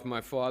peeled off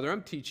my father.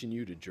 "I'm teaching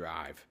you to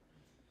drive."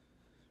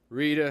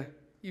 "Rita,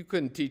 you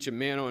couldn't teach a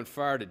man on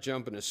fire to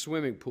jump in a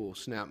swimming pool,"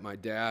 snapped my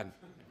dad.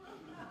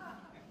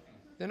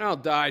 "Then I'll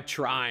die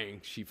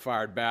trying," she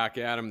fired back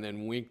at him,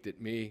 then winked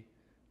at me.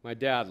 My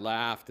dad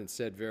laughed and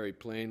said very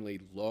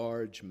plainly,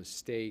 "Large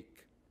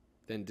mistake,"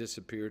 then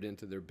disappeared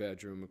into their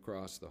bedroom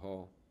across the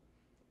hall.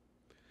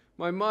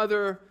 My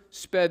mother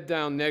sped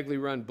down Negley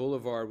Run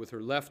Boulevard with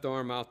her left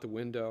arm out the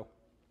window.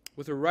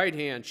 With her right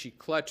hand, she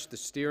clutched the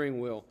steering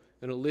wheel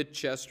in a lit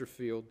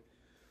Chesterfield.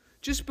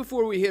 Just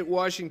before we hit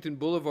Washington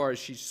Boulevard,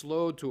 she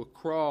slowed to a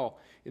crawl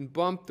and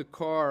bumped the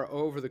car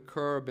over the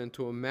curb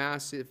into a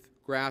massive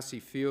grassy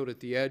field at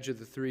the edge of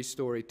the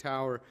 3-story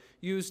tower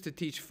used to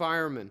teach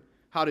firemen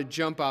how to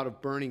jump out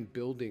of burning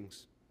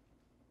buildings.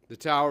 The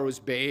tower was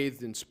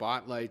bathed in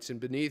spotlights, and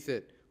beneath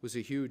it was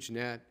a huge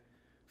net.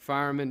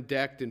 Firemen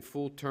decked in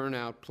full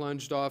turnout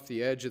plunged off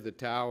the edge of the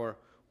tower,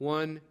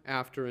 one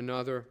after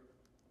another,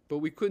 but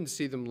we couldn't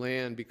see them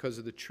land because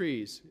of the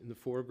trees in the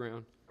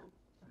foreground.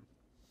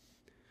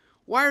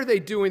 Why are they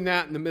doing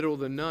that in the middle of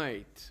the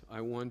night?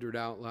 I wondered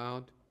out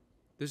loud.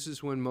 This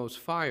is when most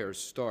fires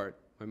start,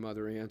 my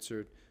mother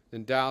answered,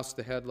 then doused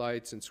the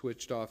headlights and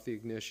switched off the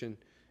ignition.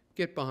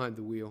 Get behind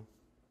the wheel.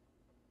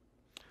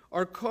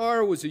 Our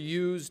car was a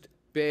used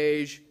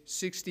beige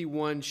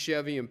 61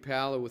 Chevy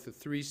Impala with a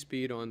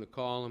 3-speed on the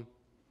column.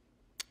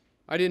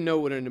 I didn't know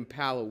what an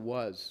Impala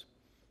was.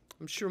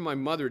 I'm sure my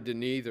mother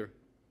didn't either.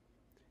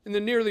 In the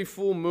nearly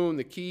full moon,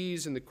 the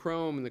keys and the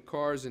chrome in the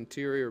car's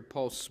interior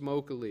pulsed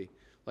smokily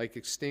like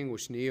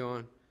extinguished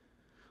neon.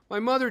 My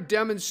mother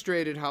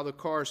demonstrated how the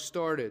car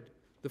started,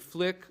 the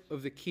flick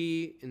of the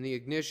key in the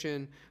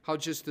ignition, how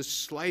just the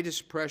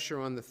slightest pressure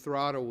on the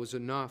throttle was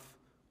enough,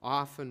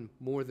 often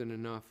more than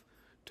enough,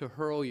 to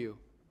hurl you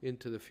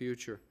into the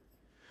future.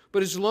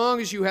 But as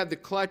long as you had the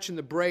clutch and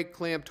the brake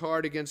clamped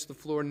hard against the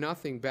floor,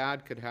 nothing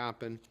bad could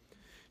happen.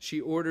 She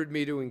ordered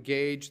me to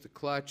engage the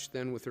clutch,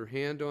 then with her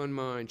hand on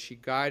mine, she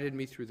guided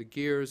me through the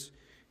gears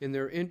in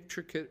their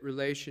intricate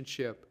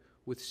relationship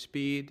with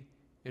speed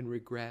and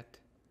regret.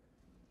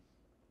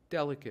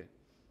 Delicate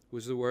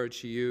was the word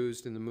she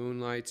used in the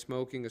moonlight,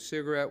 smoking a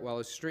cigarette while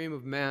a stream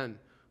of men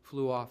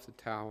flew off the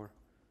tower.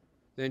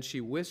 Then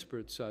she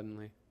whispered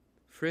suddenly,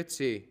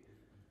 "Fritzy,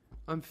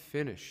 I'm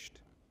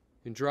finished,"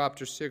 and dropped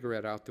her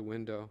cigarette out the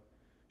window.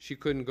 She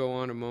couldn't go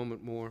on a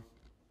moment more.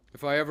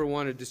 If I ever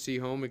wanted to see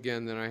home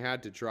again, then I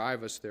had to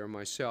drive us there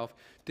myself.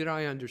 Did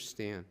I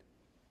understand?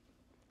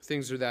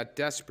 Things are that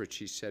desperate,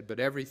 she said, but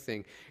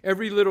everything,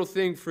 every little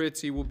thing,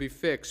 Fritzy, will be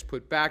fixed,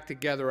 put back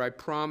together, I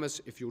promise,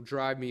 if you'll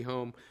drive me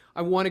home.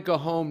 I want to go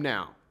home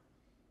now.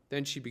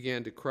 Then she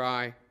began to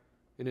cry,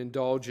 an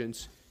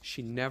indulgence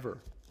she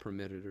never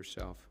permitted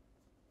herself.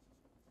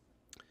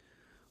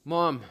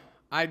 Mom,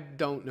 I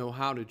don't know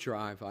how to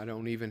drive. I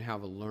don't even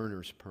have a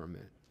learner's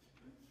permit.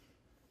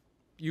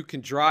 You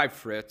can drive,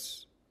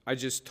 Fritz. I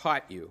just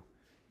taught you.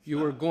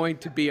 You are going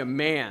to be a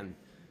man,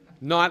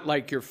 not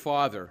like your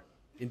father,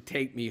 and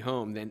take me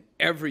home. Then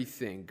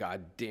everything,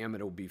 God damn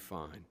it, will be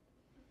fine.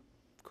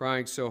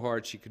 Crying so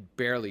hard she could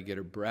barely get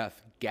her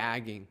breath,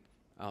 gagging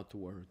out the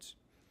words.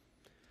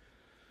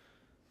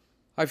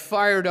 I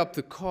fired up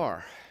the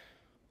car,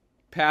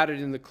 patted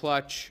in the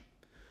clutch,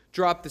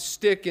 dropped the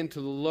stick into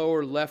the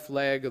lower left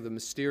leg of the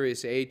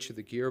mysterious H of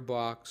the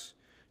gearbox,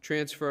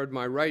 transferred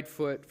my right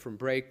foot from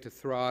brake to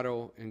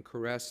throttle, and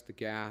caressed the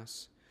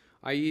gas.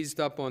 I eased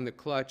up on the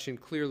clutch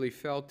and clearly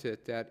felt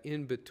it, that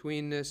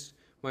in-betweenness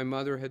my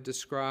mother had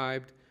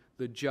described,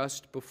 the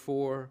just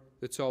before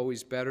that's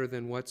always better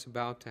than what's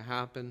about to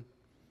happen.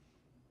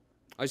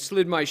 I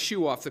slid my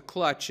shoe off the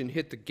clutch and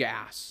hit the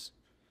gas.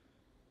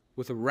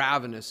 With a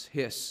ravenous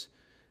hiss,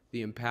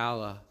 the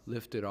Impala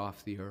lifted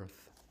off the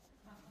earth.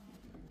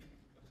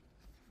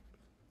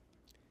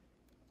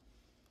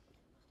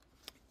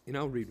 And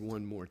I'll read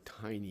one more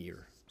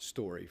tinier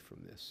story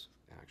from this,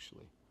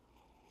 actually.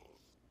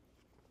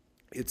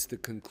 It's the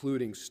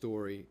concluding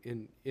story,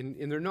 and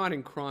they're not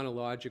in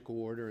chronological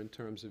order in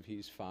terms of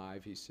he's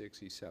 5, he's 6,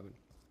 he's 7.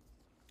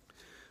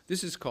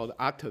 This is called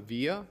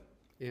Attavia,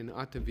 and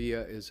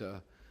Attavia is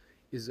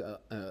a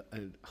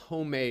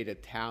homemade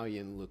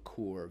Italian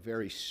liqueur,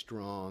 very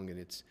strong, and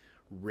it's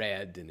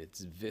red, and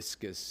it's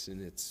viscous,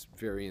 and it's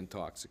very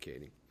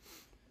intoxicating.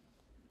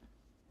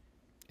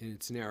 And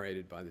it's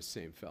narrated by the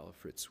same fellow,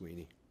 Fritz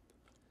Sweeney.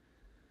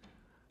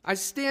 I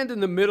stand in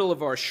the middle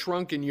of our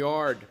shrunken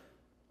yard,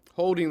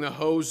 holding the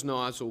hose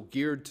nozzle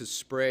geared to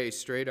spray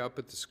straight up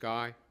at the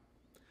sky.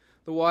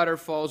 The water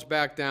falls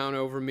back down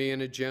over me in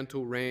a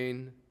gentle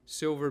rain,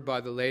 silvered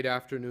by the late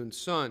afternoon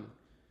sun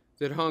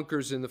that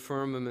hunkers in the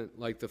firmament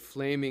like the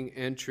flaming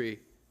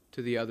entry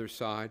to the other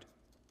side.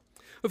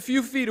 A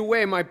few feet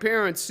away, my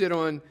parents sit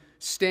on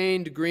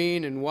stained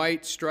green and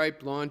white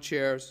striped lawn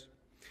chairs.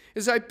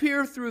 As I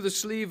peer through the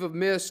sleeve of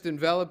mist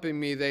enveloping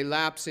me, they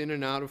lapse in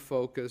and out of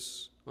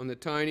focus. On the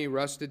tiny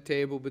rusted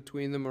table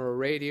between them are a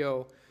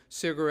radio,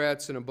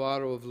 cigarettes, and a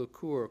bottle of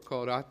liqueur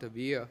called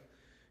Attavia.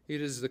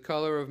 It is the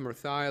color of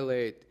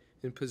merthiolate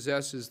and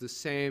possesses the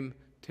same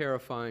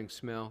terrifying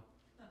smell.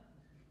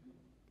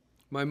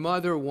 My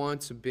mother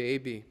wants a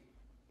baby,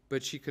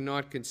 but she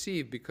cannot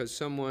conceive because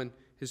someone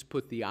has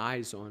put the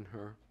eyes on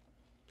her.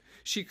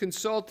 She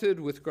consulted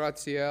with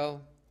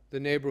Graziella, the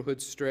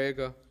neighborhood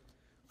strega.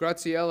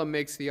 Graziella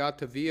makes the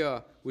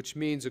Attavia, which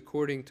means,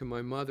 according to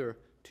my mother,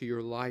 to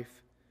your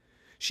life.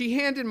 She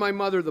handed my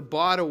mother the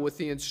bottle with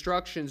the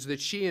instructions that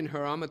she and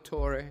her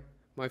amatore,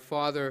 my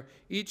father,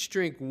 each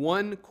drink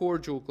one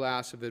cordial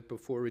glass of it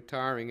before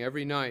retiring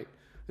every night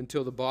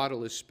until the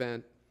bottle is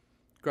spent.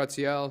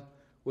 Graziella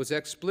was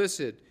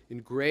explicit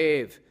and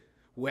grave,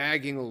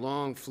 wagging a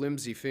long,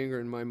 flimsy finger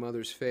in my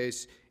mother's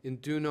face.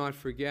 And do not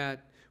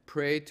forget,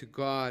 pray to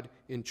God,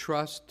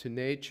 entrust to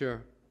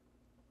nature,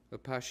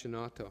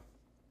 appassionato.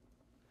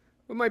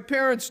 But my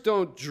parents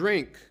don't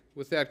drink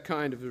with that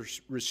kind of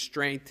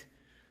restraint.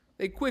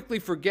 They quickly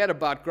forget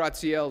about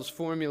Graziella's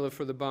formula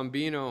for the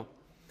bambino.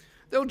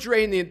 They'll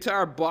drain the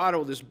entire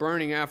bottle this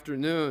burning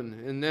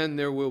afternoon, and then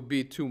there will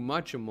be too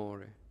much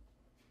amore.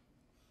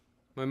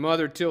 My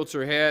mother tilts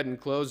her head and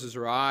closes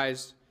her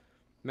eyes.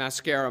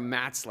 Mascara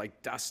mats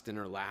like dust in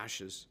her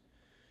lashes.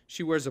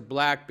 She wears a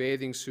black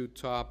bathing suit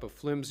top, a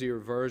flimsier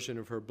version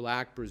of her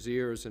black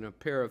brasiers, and a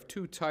pair of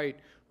too tight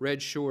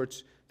red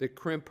shorts that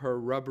crimp her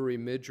rubbery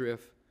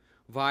midriff.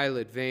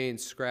 Violet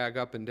veins scrag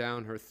up and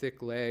down her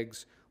thick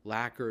legs,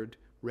 lacquered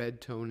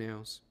red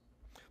toenails.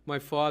 My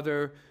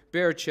father,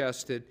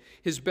 bare-chested,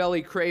 his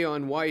belly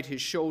crayon white,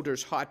 his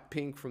shoulders hot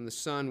pink from the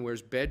sun,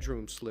 wears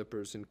bedroom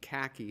slippers and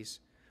khakis.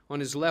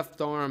 On his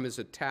left arm is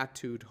a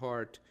tattooed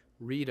heart,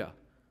 Rita,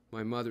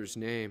 my mother's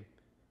name.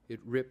 It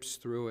rips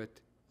through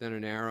it, then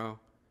an arrow.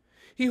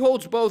 He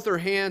holds both her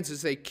hands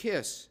as they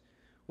kiss.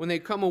 When they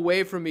come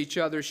away from each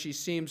other, she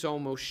seems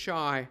almost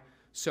shy,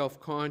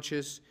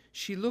 self-conscious.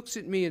 She looks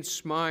at me and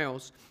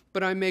smiles,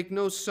 but I make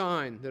no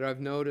sign that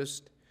I've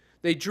noticed.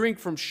 They drink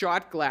from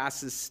shot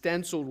glasses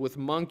stenciled with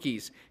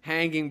monkeys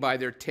hanging by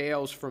their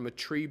tails from a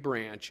tree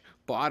branch,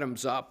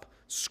 bottoms up,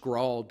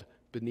 scrawled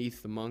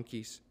beneath the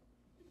monkeys.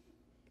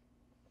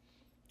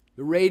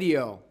 The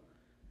radio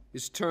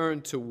is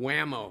turned to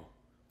Whammo,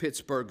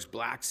 Pittsburgh's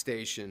black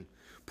station.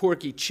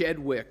 Porky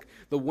Chedwick,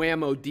 the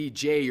Whammo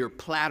DJ, your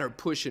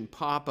platter-pushing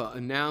papa,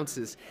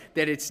 announces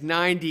that it's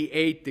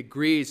 98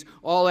 degrees.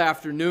 All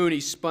afternoon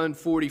he spun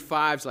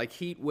 45s like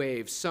heat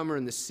waves, summer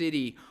in the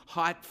city,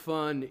 hot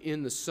fun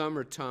in the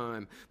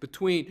summertime.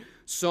 Between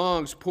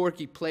songs,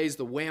 Porky plays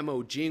the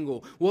Whammo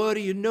jingle. What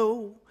do you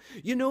know?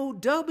 You know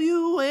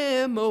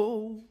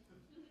WMO.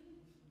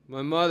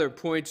 My mother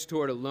points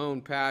toward a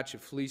lone patch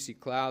of fleecy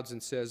clouds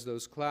and says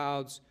those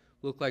clouds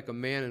look like a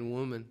man and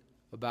woman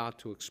about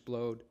to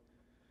explode.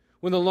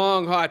 When the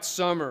long, hot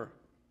summer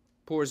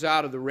pours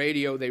out of the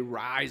radio, they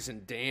rise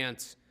and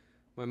dance.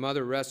 My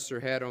mother rests her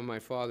head on my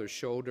father's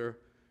shoulder,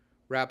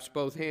 wraps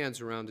both hands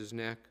around his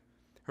neck.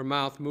 Her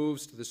mouth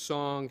moves to the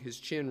song. His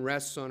chin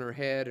rests on her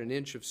head, an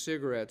inch of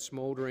cigarette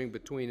smoldering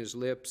between his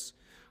lips.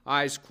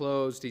 Eyes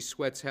closed, he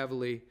sweats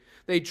heavily.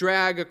 They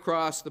drag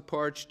across the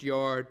parched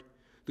yard.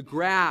 The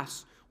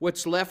grass,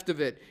 what's left of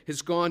it,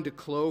 has gone to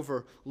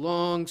clover,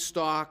 long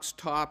stalks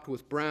topped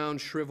with brown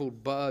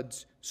shriveled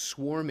buds,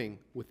 swarming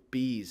with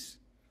bees.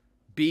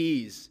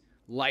 Bees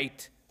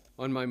light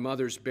on my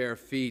mother's bare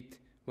feet,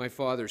 my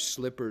father's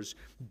slippers,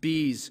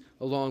 bees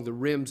along the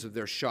rims of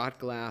their shot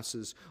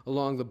glasses,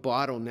 along the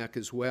bottleneck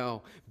as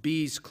well.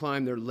 Bees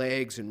climb their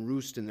legs and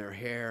roost in their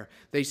hair.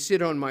 They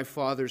sit on my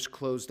father's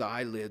closed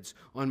eyelids,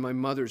 on my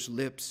mother's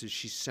lips as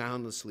she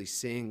soundlessly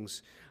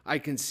sings. I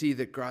can see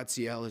that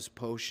Graziella's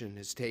potion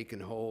has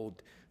taken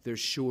hold. There's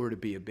sure to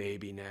be a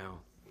baby now.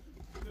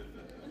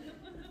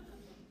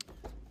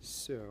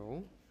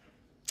 So,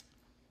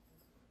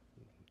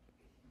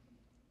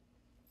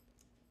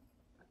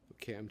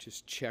 okay, I'm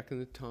just checking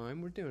the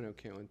time. We're doing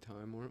okay on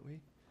time, aren't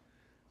we?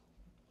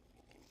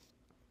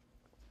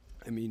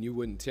 I mean, you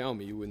wouldn't tell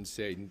me. You wouldn't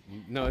say,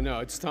 no,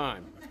 it's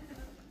time.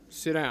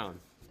 Sit down.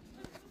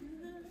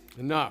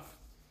 Enough.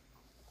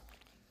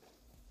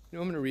 You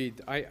know, I'm going to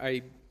read.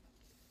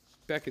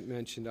 Beckett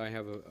mentioned I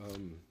have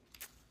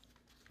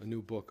a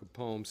new book of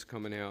poems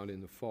coming out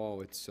in the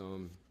fall. It's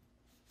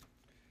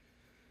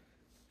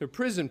they're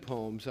prison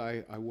poems.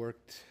 I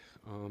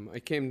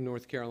came to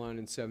North Carolina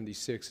in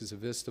 '76 as a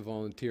VISTA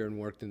volunteer and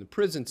worked in the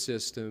prison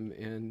system.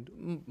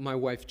 And my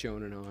wife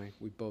Joan and I,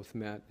 we both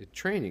met at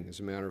training, as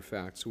a matter of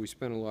fact. So we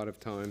spent a lot of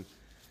time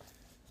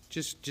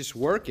just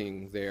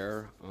working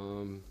there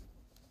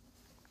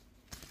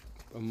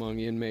among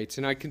inmates.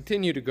 And I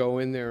continue to go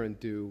in there and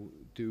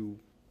do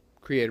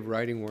creative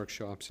writing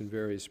workshops in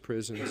various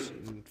prisons.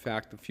 In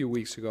fact, a few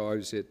weeks ago, I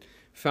was at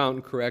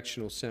Fountain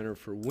Correctional Center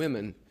for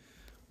Women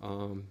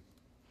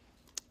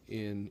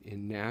in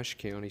Nash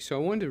County. So I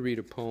wanted to read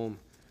a poem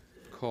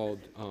called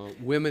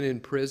Women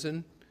in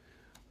Prison.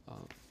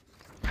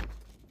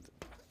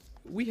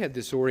 We had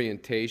this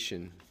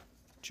orientation,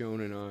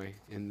 Joan and I,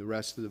 and the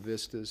rest of the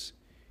Vistas.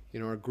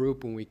 In our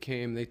group, when we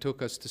came, they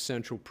took us to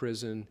Central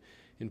Prison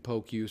in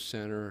Polk Youth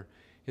Center,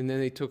 and then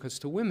they took us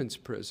to women's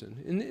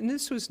prison. And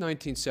this was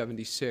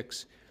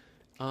 1976.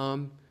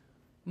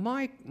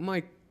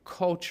 My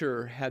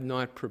culture had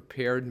not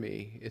prepared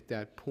me at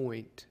that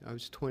point. I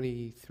was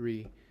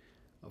 23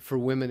 for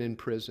women in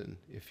prison,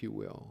 if you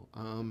will.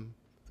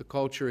 The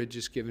culture had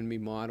just given me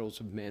models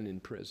of men in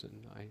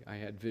prison. I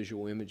had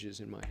visual images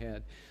in my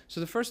head.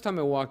 So the first time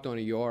I walked on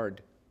a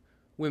yard,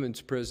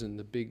 women's prison,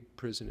 the big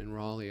prison in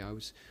Raleigh, I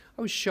was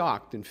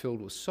shocked and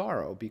filled with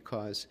sorrow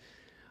because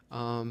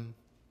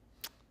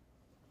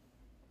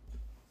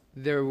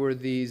there were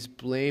these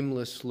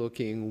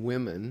blameless-looking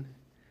women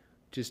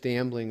just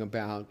ambling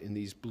about in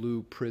these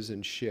blue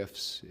prison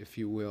shifts, if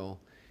you will.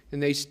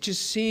 And they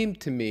just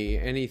seemed to me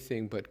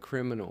anything but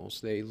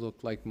criminals. They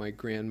looked like my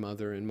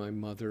grandmother and my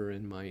mother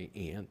and my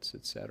aunts,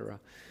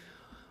 etc.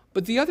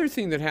 But the other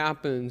thing that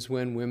happens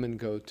when women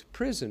go to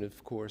prison,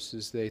 of course,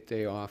 is that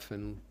they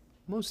often,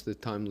 most of the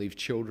time, leave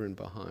children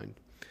behind.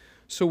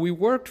 So we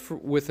worked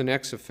with an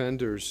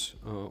ex-offenders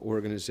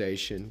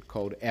organization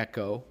called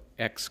ECHO,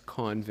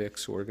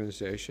 ex-convicts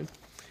organization.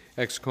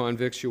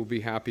 Ex-convicts, you'll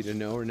be happy to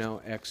know, are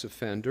now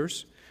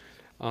ex-offenders.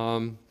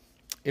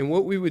 And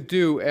what we would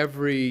do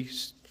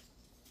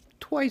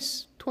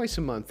twice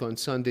a month on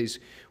Sundays,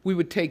 we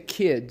would take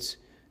kids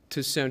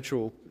to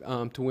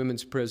to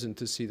women's prison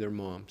to see their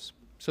moms.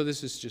 So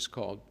this is just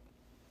called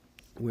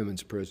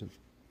women's prison.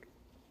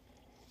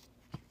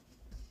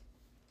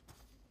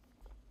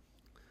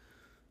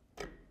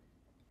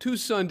 Two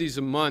Sundays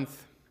a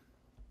month,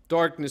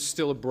 darkness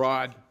still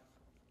abroad.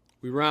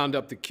 We round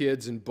up the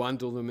kids and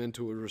bundle them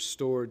into a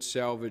restored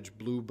salvage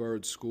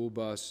Bluebird school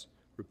bus,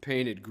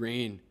 repainted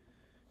green,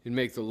 and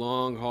make the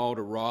long haul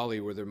to Raleigh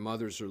where their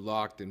mothers are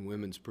locked in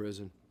women's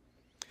prison.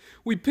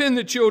 We pin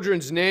the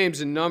children's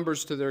names and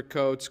numbers to their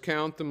coats,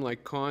 count them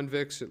like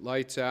convicts at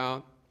lights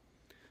out,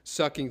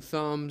 sucking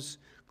thumbs,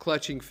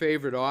 clutching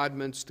favorite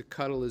oddments to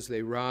cuddle as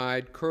they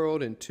ride,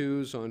 curled in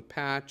twos on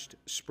patched,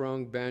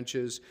 sprung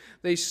benches.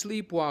 They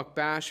sleepwalk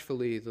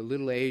bashfully, the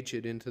little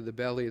aged, into the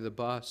belly of the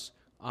bus,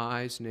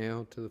 eyes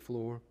nailed to the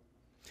floor.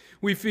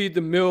 We feed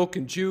them milk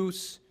and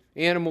juice,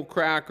 animal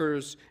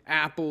crackers,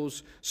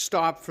 apples,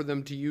 stop for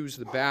them to use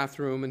the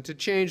bathroom, and to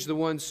change the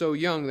ones so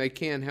young they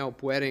can't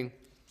help wetting.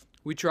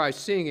 We try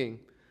singing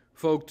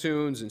folk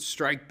tunes and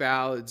strike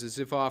ballads as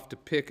if off to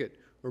picket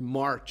or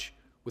march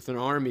with an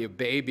army of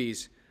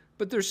babies,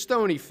 but their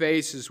stony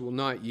faces will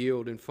not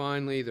yield, and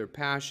finally their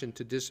passion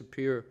to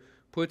disappear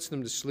puts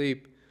them to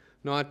sleep,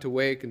 not to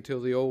wake until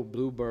the old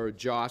Bluebird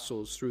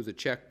jostles through the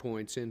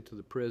checkpoints into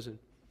the prison.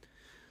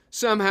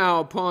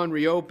 Somehow, upon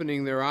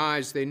reopening their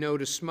eyes, they know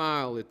to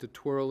smile at the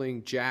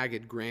twirling,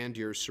 jagged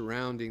grandeur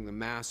surrounding the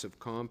massive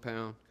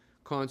compound.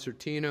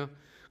 Concertina,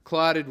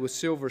 clotted with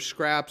silver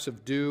scraps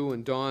of dew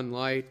and dawn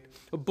light,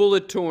 a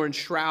bullet-torn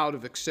shroud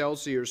of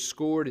excelsior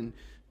scored in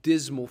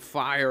dismal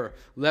fire,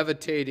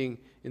 levitating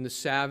in the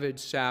savage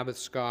Sabbath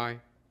sky.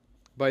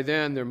 By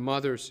then, their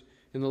mothers,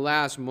 in the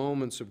last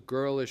moments of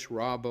girlish,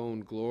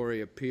 raw-boned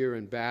glory, appear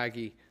in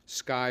baggy,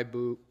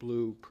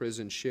 sky-blue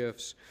prison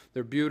shifts,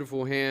 their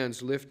beautiful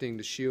hands lifting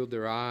to shield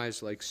their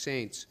eyes like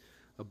saints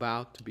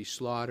about to be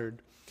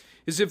slaughtered.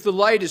 As if the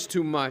light is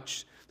too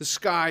much, the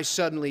sky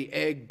suddenly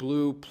egg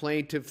blue,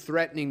 plaintive,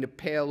 threatening to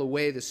pale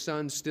away the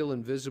sun still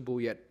invisible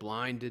yet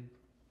blinded.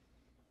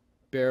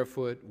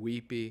 Barefoot,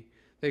 weepy,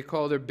 they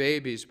call their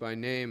babies by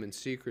name and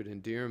secret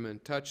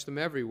endearment, touch them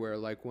everywhere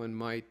like one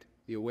might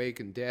the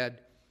awakened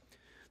dead.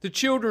 The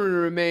children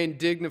remain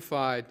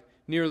dignified,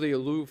 nearly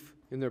aloof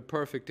in their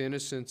perfect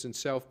innocence and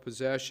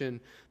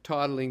self-possession,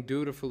 toddling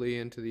dutifully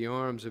into the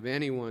arms of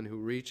anyone who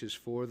reaches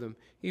for them,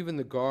 even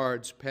the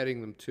guards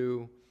petting them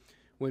too.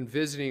 When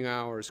visiting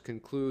hours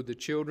conclude, the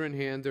children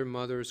hand their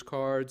mothers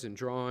cards and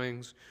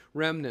drawings,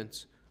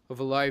 remnants of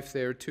a life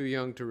they are too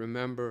young to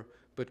remember,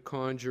 but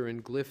conjure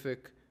in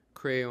glyphic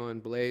crayon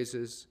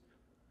blazes.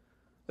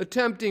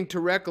 Attempting to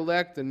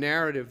recollect the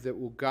narrative that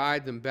will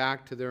guide them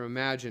back to their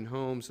imagined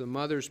homes, the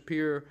mothers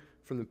peer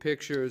from the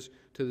pictures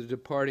to the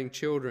departing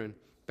children,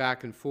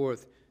 back and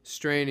forth,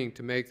 straining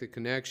to make the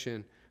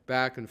connection,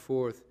 back and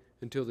forth,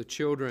 until the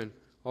children,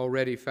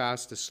 already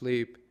fast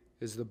asleep,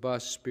 as the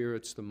bus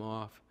spirits them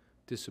off,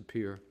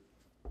 disappear.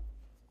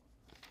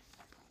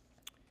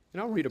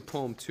 And I'll read a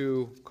poem,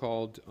 too,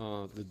 called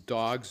The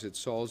Dogs at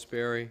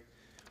Salisbury.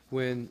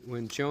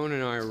 When Joan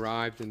and I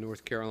arrived in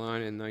North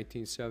Carolina in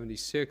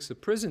 1976, the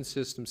prison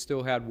system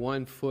still had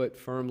one foot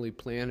firmly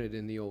planted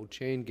in the old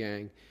chain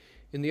gang,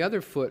 and the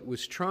other foot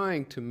was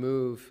trying to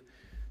move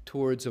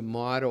towards a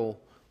model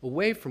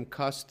away from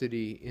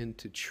custody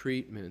into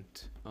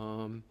treatment.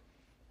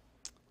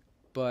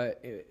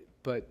 But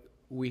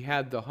we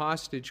had the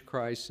hostage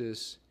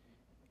crisis,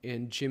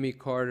 and Jimmy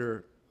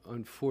Carter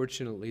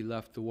unfortunately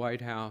left the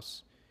White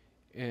House,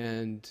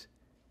 and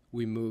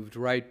we moved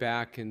right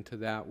back into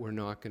that. We're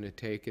not going to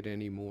take it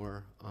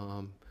anymore.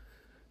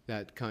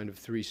 That kind of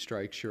 3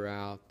 strikes you're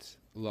out,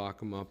 lock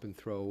them up and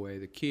throw away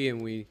the key.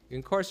 And we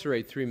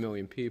incarcerate 3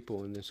 million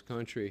people in this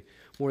country,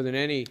 more than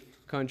any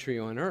country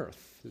on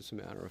earth, as a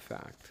matter of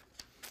fact.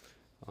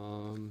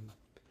 And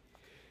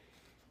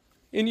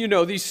you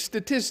know, these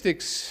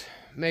statistics,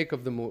 make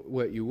of them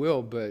what you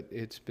will, but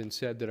it's been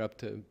said that up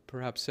to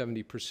perhaps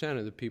 70%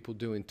 of the people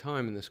doing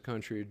time in this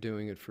country are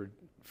doing it for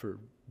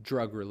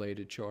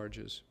drug-related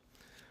charges.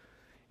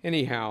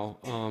 Anyhow,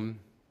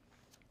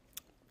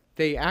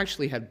 they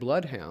actually had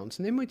bloodhounds,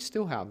 and they might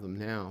still have them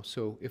now.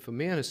 So if a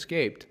man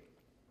escaped,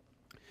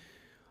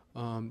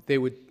 they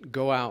would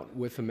go out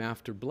with him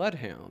after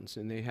bloodhounds,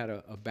 and they had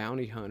a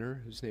bounty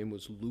hunter whose name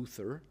was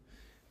Luther,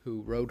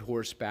 who rode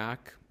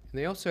horseback. And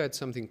they also had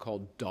something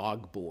called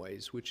dog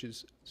boys, which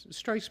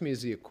strikes me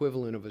as the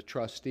equivalent of a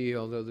trustee,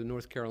 although the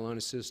North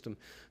Carolina system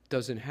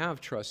doesn't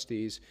have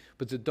trustees.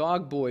 But the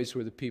dog boys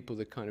were the people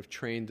that kind of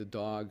trained the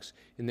dogs,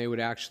 and they would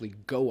actually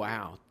go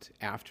out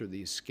after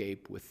the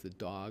escape with the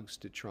dogs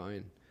to try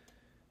and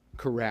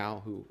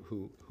corral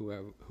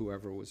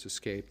whoever was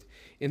escaped.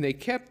 And they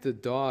kept the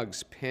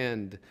dogs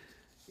penned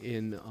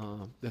in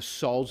the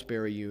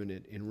Salisbury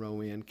unit in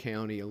Rowan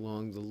County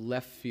along the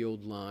left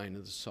field line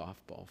of the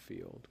softball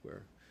field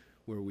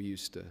where we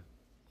used to,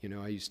 you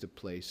know, I used to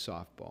play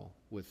softball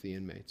with the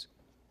inmates.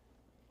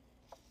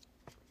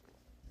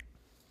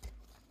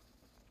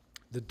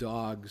 The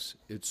Dogs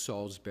at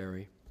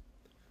Salisbury.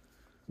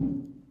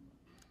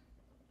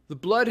 The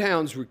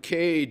bloodhounds were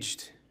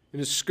caged in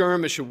a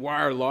skirmish of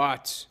wire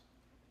lots,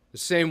 the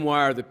same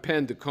wire that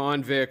penned the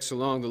convicts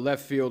along the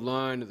left field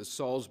line of the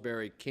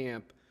Salisbury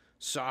Camp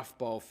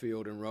softball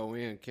field in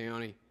Rowan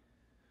County.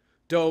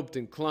 Doped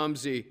and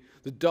clumsy,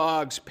 the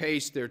dogs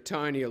paced their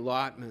tiny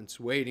allotments,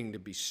 waiting to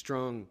be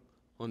strung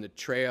on the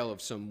trail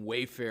of some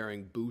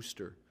wayfaring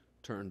booster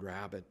turned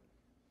rabbit.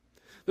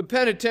 The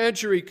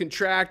penitentiary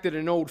contracted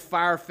an old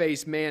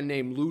fire-faced man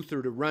named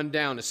Luther to run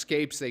down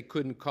escapes they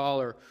couldn't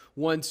collar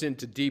once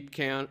into deep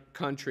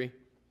country.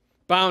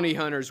 Bounty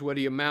hunters, what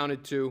he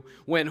amounted to,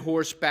 went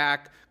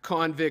horseback,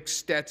 convict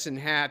Stetson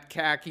hat,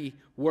 khaki,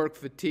 work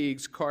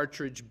fatigues,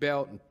 cartridge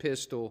belt, and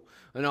pistol.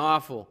 An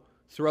awful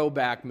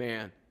throwback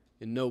man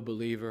and no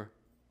believer.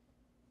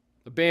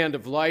 A band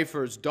of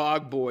lifers,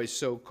 dog boys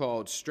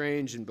so-called,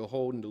 strange and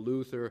beholden to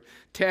Luther,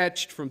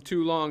 tetched from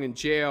too long in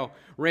jail,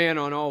 ran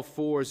on all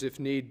fours if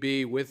need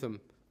be with him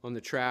on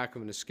the track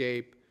of an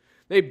escape.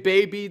 They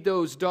babied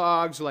those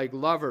dogs like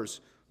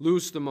lovers,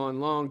 loosed them on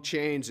long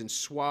chains and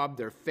swabbed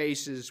their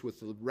faces with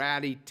the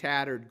ratty,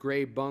 tattered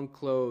gray bunk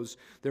clothes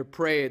their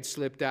prey had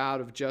slipped out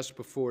of just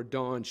before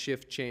dawn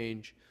shift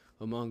change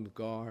among the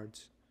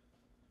guards.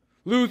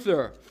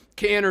 Luther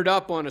cantered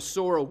up on a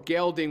sorrel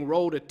gelding,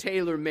 rolled a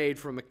tailor-made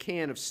from a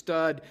can of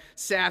stud,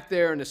 sat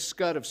there in a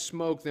scud of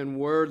smoke, then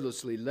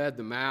wordlessly led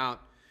them out.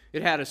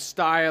 It had a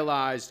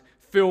stylized,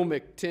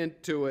 filmic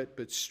tint to it,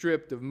 but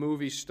stripped of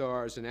movie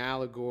stars and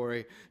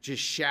allegory,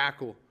 just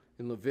shackle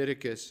in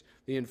Leviticus,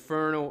 the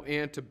infernal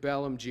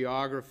antebellum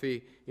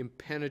geography,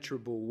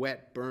 impenetrable,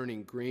 wet,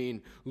 burning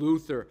green.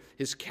 Luther,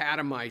 his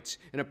catamites,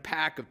 and a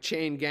pack of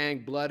chain gang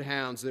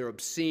bloodhounds, their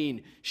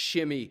obscene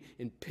shimmy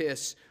and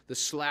piss, the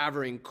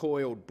slavering,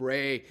 coiled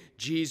bray,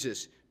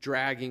 Jesus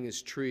dragging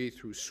his tree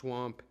through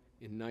swamp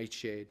in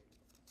nightshade.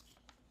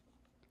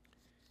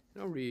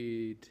 And I'll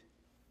read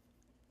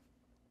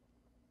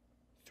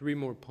 3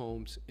 more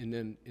poems, and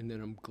then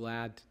I'm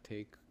glad to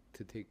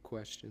take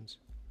questions.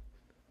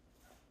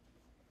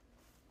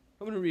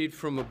 I'm going to read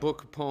from a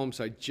book of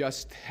poems I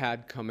just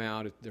had come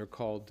out. They're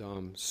called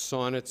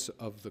Sonnets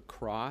of the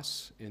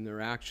Cross, and they're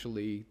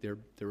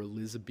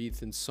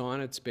Elizabethan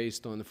sonnets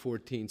based on the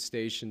 14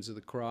 Stations of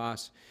the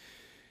Cross.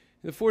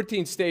 The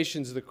 14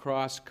 Stations of the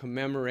Cross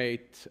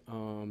commemorate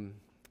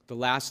the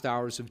last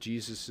hours of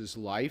Jesus'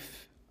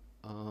 life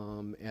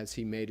as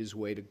he made his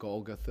way to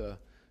Golgotha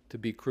to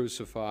be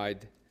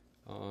crucified.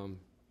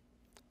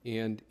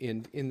 And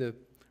in the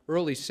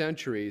early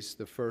centuries,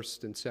 the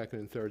 1st and 2nd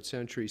and 3rd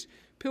centuries,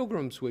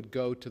 pilgrims would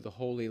go to the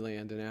Holy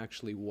Land and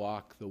actually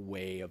walk the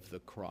way of the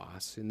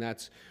cross. And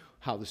that's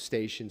how the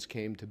stations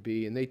came to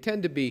be. And they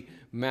tend to be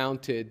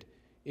mounted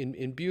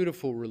in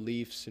beautiful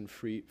reliefs and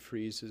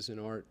friezes and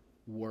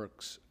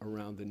artworks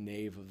around the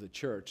nave of the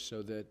church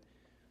so that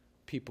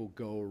people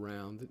go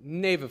around. The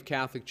nave of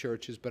Catholic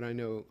churches, but I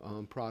know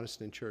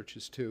Protestant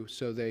churches too.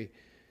 So they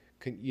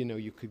can,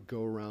 you could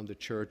go around the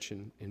church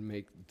and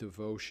make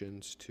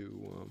devotions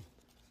to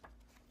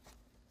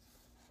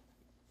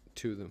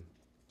them.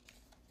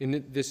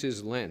 And this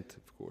is Lent,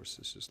 of course,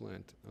 this is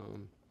Lent.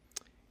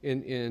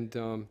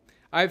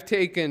 I've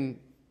taken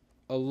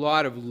a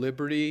lot of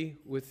liberty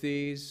with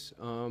these,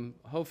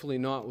 hopefully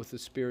not with the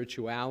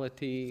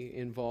spirituality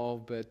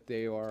involved, but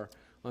they are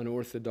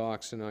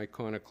unorthodox and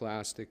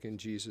iconoclastic, and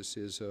Jesus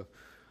is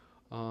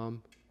a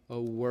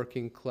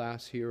working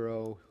class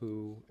hero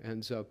who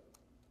ends up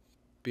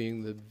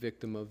being the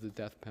victim of the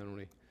death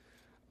penalty.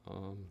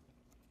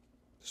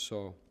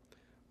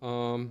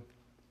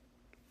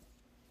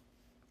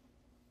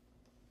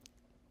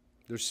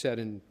 They're set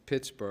in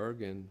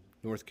Pittsburgh in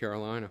North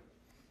Carolina.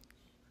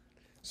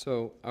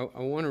 So I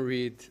want to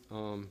read,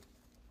 I'll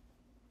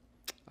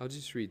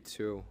just read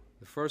 2.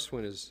 The first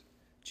one is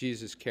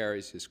Jesus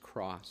Carries His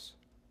Cross,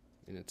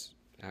 and it's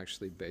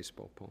actually a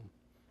baseball poem.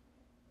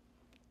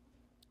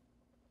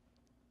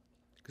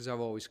 Because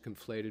I've always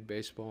conflated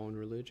baseball and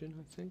religion,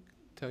 I think,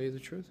 to tell you the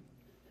truth.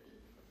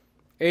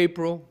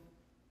 April.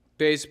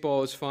 Baseball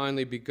has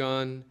finally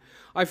begun.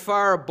 I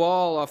fire a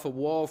ball off a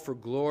wall for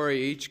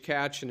glory, each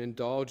catch an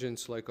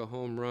indulgence like a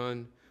home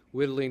run,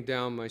 whittling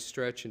down my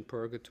stretch in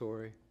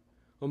purgatory.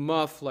 A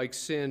muff like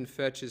sin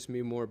fetches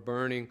me more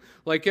burning.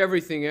 Like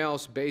everything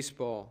else,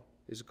 baseball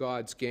is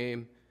God's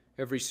game.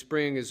 Every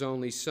spring his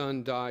only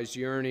son dies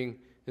yearning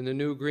in the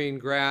new green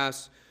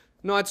grass,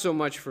 not so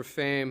much for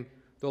fame,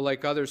 though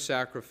like other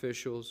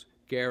sacrificials,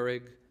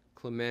 Gehrig,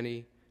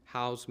 Clementi,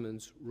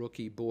 Hausman's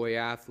rookie boy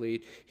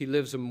athlete, he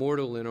lives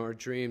immortal in our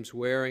dreams,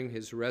 wearing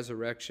his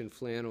resurrection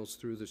flannels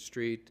through the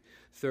street,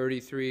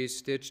 33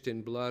 stitched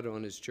in blood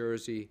on his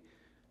jersey,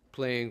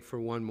 playing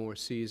for one more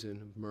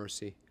season of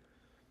mercy.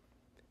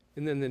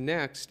 And then the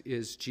next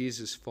is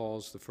Jesus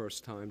falls the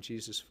first time.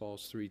 Jesus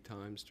falls 3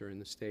 times during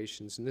the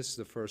stations, and this is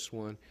the first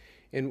one.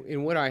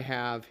 And what I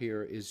have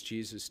here is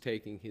Jesus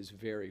taking his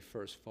very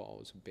first fall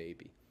as a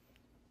baby,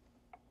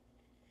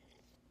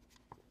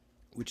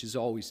 which is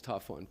always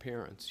tough on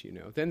parents,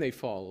 Then they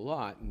fall a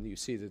lot, and you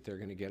see that they're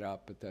going to get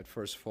up, but that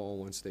first fall,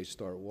 once they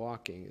start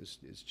walking, is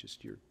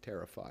just, you're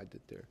terrified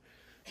that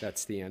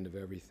that's the end of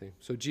everything.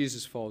 So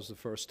Jesus falls the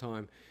first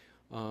time.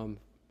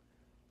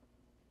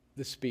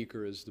 The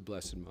speaker is the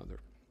Blessed Mother.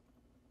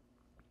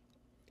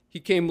 He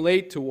came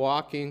late to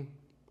walking,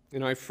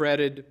 and I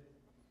fretted,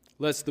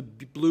 lest the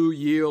blue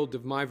yield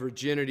of my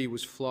virginity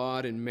was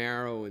flawed in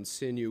marrow and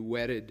sinew,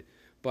 wetted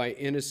by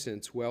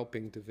innocence,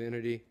 whelping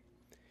divinity.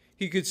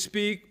 He could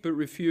speak, but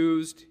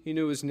refused. He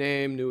knew his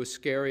name, knew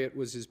Iscariot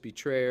was his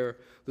betrayer.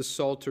 The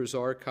Psalter's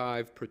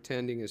archive,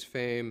 pretending his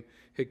fame,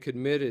 had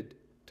committed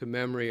to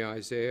memory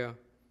Isaiah.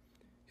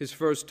 His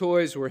first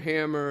toys were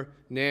hammer,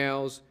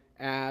 nails,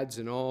 adze,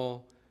 and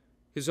all.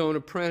 His own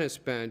apprentice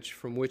bench,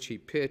 from which he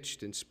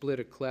pitched and split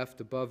a cleft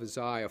above his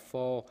eye, a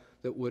fall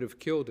that would have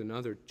killed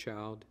another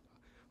child.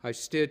 I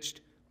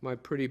stitched my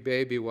pretty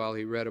baby while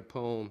he read a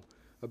poem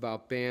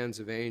about bands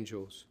of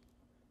angels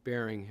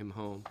bearing him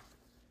home.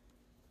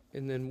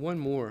 And then one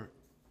more,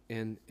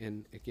 and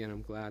again,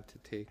 I'm glad to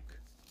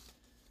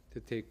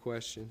take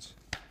questions.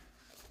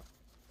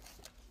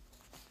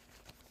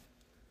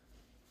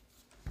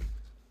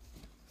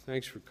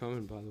 Thanks for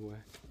coming, by the way.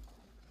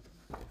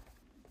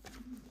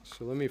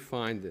 So let me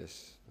find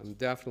this. I'm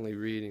definitely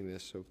reading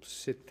this, so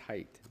sit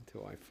tight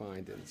until I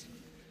find it.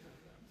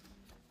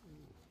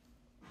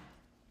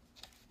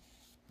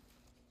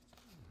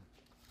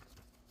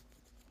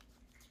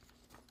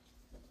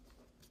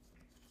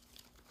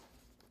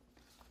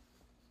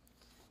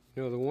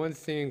 You know, the one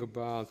thing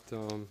about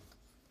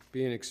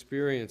being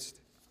experienced,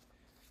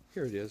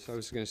 here it is, I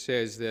was going to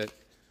say, is that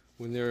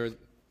when there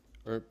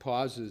are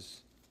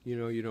pauses, you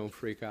know, you don't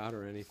freak out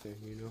or anything,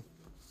 you know,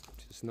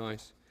 which is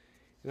nice.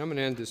 And I'm going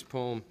to end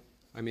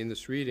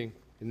this reading,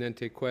 and then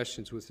take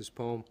questions with this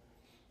poem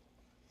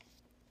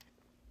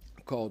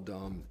called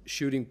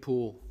Shooting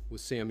Pool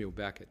with Samuel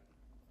Beckett.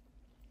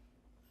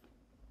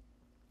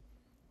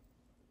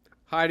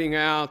 Hiding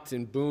out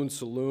in Boone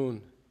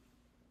Saloon,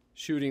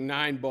 shooting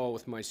 9-ball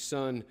with my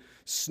son,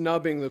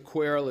 snubbing the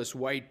querulous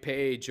white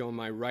page on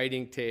my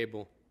writing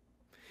table.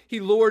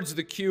 He lords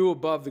the cue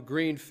above the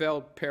green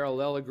felt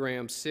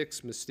parallelogram,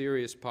 6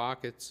 mysterious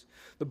pockets.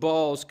 The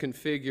balls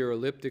configure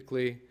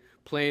elliptically.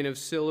 Plane of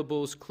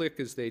syllables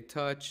click as they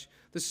touch.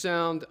 The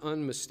sound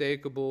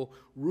unmistakable.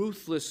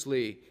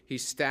 Ruthlessly, he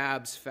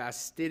stabs,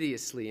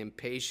 fastidiously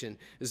impatient,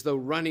 as though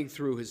running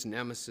through his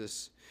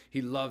nemesis.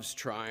 He loves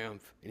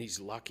triumph, and he's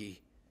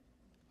lucky.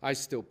 I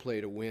still play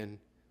to win,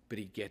 but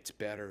he gets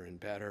better and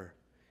better.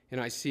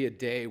 And I see a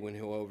day when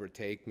he'll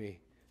overtake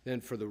me.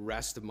 Then for the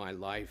rest of my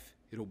life,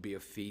 it'll be a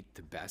feat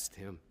to best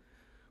him.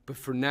 But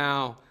for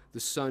now, the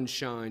sun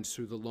shines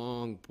through the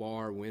long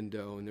bar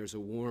window, and there's a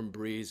warm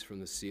breeze from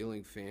the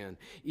ceiling fan.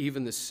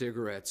 Even the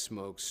cigarette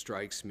smoke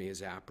strikes me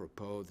as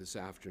apropos this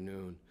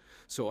afternoon.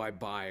 So I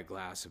buy a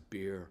glass of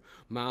beer,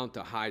 mount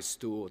a high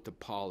stool at the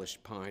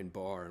polished pine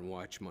bar, and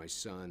watch my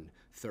son,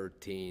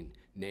 13,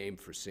 named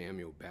for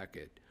Samuel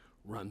Beckett,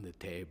 run the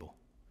table.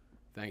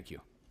 Thank you.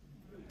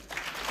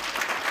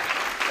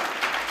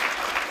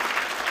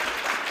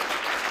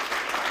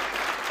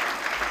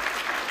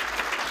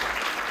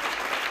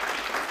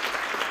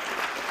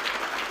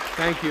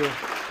 Thank you.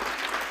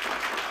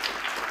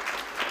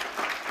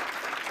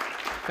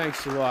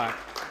 Thanks a lot.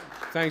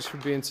 Thanks for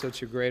being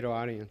such a great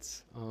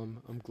audience.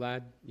 I'm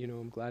glad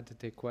to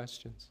take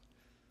questions.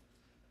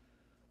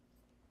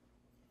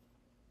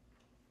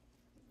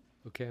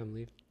 Okay, I'm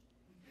leaving.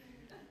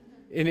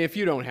 And if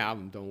you don't have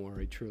them, don't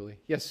worry, truly.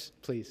 Yes,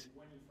 please.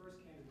 When you first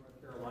came to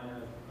North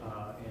Carolina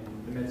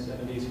in the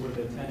mid-'70s, were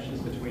the tensions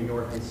between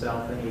North and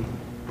South any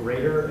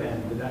greater,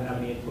 and did that have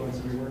any influence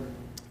on your work?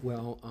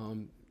 Well,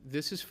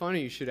 this is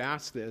funny you should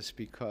ask this,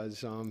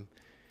 because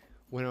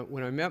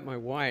when I met my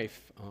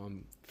wife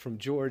from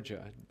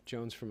Georgia,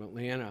 Joan's from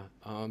Atlanta,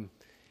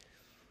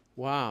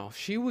 wow,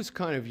 she was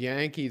kind of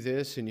Yankee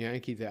this and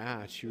Yankee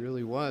that. She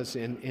really was.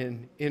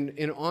 And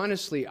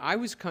honestly, I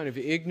was kind of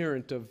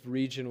ignorant of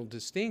regional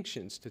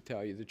distinctions, to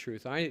tell you the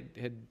truth. I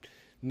had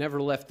never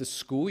left the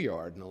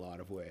schoolyard in a lot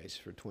of ways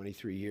for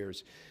 23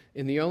 years.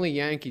 And the only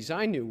Yankees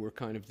I knew were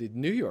kind of the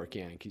New York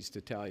Yankees,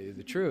 to tell you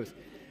the truth.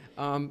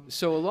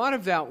 So a lot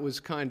of that was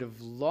kind of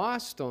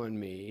lost on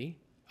me.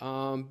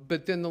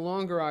 But then the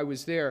longer I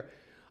was there,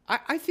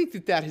 I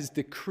think that has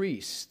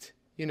decreased.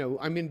 You know,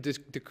 I mean,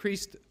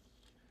 decreased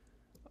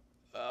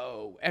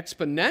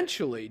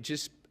exponentially.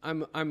 Just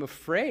I'm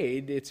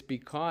afraid it's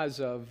because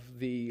of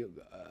the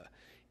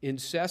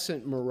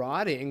incessant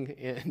marauding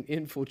and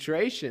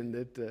infiltration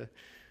that the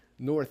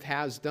North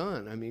has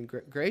done. I mean,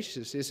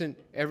 gracious, isn't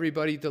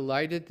everybody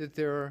delighted that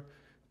there are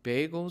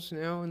bagels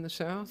now in the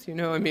South? You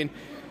know,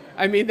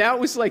 I mean, that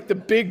was like the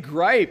big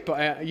gripe,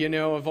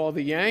 of all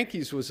the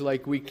Yankees, was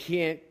like, we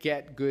can't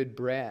get good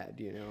bread,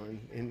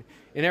 and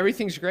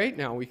everything's great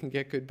now. We can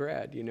get good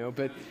bread,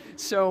 But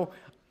so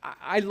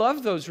I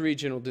love those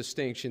regional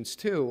distinctions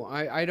too.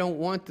 I don't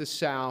want the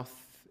South's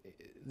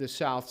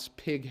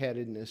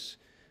pig-headedness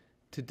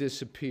to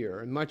disappear,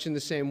 and much in the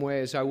same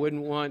way as I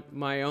wouldn't want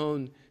my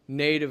own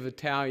native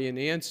Italian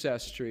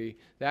ancestry,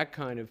 that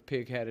kind of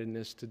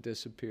pig-headedness, to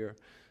disappear.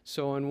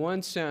 So in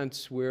one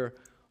sense, we're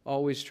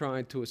always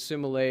trying to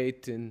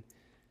assimilate, and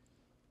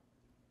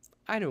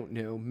I don't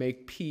know,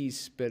 make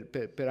peace, but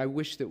I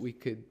wish that we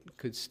could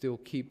still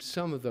keep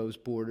some of those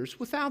borders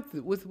without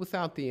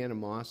the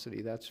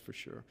animosity, that's for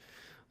sure.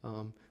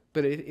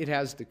 But it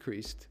has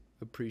decreased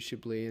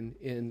appreciably,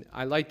 and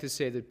I like to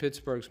say that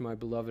Pittsburgh's my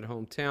beloved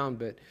hometown,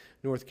 but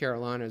North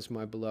Carolina is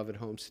my beloved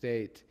home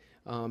state.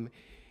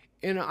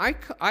 And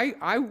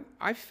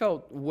I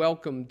felt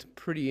welcomed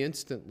pretty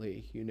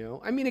instantly, you know.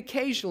 I mean,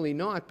 occasionally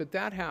not, but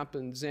that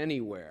happens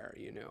anywhere,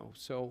 you know.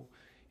 So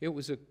it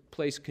was a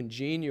place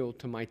congenial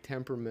to my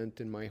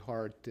temperament and my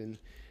heart, and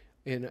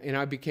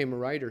I became a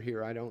writer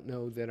here. I don't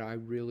know that I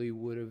really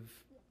would have,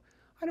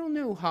 I don't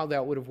know how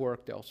that would have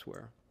worked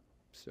elsewhere.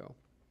 So,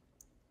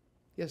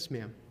 yes,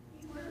 ma'am.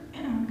 You were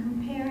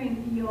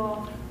comparing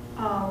your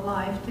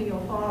life to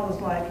your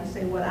father's life. You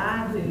say, what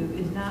I do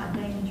is not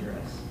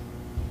dangerous.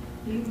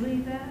 Do you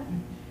believe that?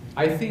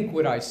 I think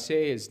what I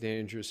say is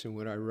dangerous and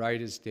what I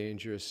write is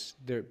dangerous.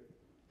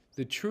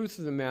 The truth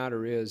of the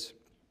matter is,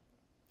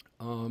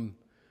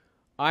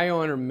 I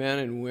honor men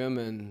and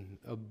women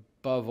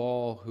above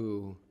all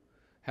who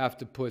have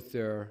to put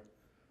their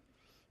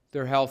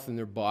health and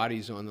their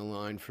bodies on the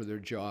line for their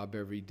job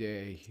every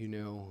day, you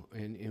know,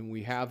 and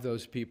we have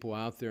those people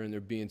out there and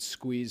they're being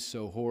squeezed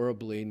so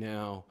horribly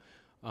now.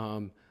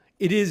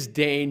 It is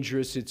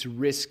dangerous, it's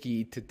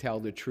risky to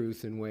tell the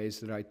truth in ways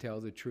that I tell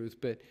the truth,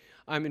 but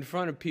I'm in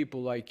front of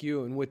people like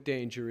you, and what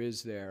danger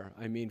is there?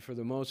 I mean, for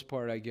the most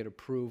part, I get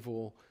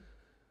approval.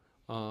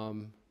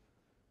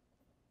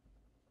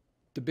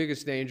 The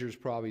biggest danger is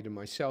probably to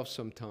myself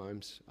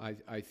sometimes,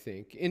 I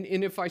think. And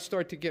if I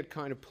start to get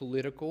kind of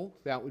political,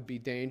 that would be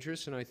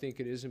dangerous, and I think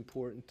it is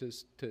important to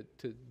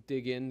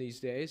dig in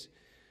these days.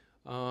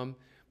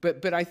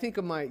 But I think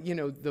of my, you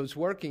know, those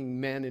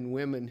working men and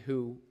women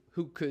who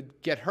could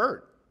get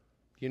hurt,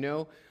 you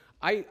know.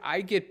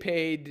 I get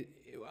paid,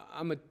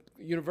 I'm a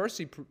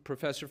university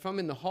professor. If I'm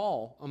in the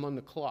hall, I'm on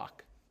the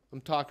clock. I'm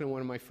talking to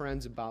one of my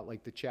friends about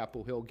like the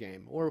Chapel Hill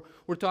game. Or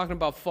we're talking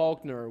about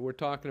Faulkner, or we're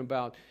talking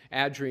about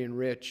Adrian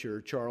Rich or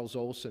Charles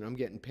Olson. I'm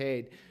getting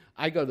paid.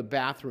 I go to the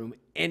bathroom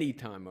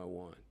anytime I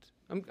want.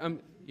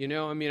 You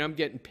know, I mean, I'm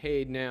getting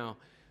paid now.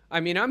 I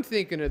mean, I'm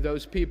thinking of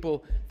those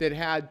people that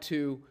had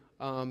to,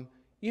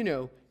 you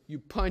know, you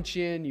punch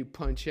in, you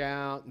punch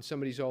out, and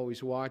somebody's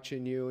always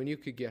watching you, and you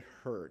could get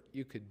hurt.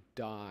 You could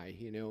die,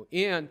 you know.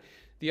 And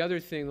the other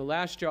thing, the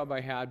last job I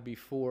had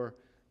before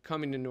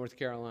coming to North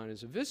Carolina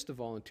as a VISTA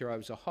volunteer, I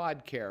was a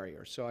hod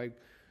carrier. So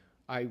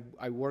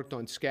I worked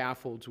on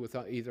scaffolds with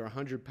either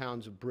 100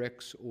 pounds of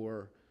bricks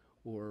or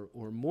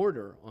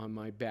mortar on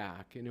my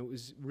back. And it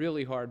was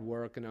really hard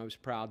work, and I was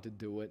proud to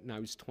do it. And I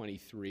was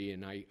 23,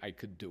 and I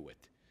could do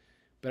it.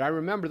 But I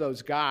remember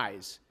those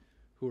guys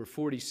who were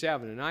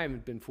 47, and I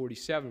haven't been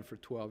 47 for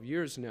 12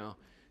 years now,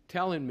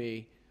 telling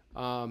me,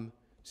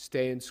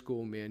 stay in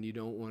school, man. You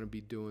don't want to be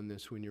doing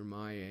this when you're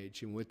my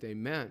age. And what they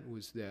meant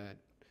was that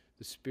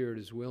the spirit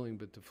is willing,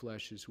 but the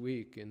flesh is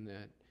weak, and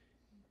that,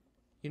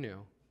 you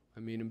know, I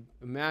mean,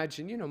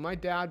 imagine, you know, my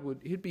dad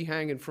he'd be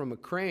hanging from a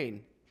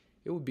crane.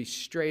 It would be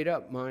straight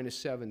up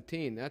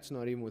 -17. That's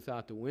not even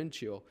without the wind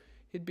chill.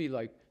 He'd be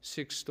like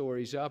 6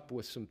 stories up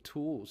with some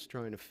tools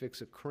trying to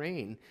fix a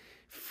crane,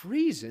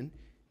 freezing.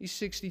 He's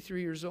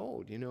 63 years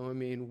old, you know, I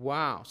mean,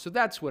 wow. So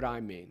that's what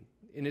I mean.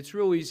 And it's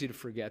real easy to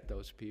forget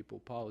those people.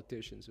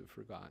 Politicians have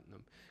forgotten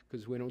them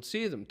because we don't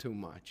see them too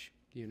much.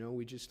 You know,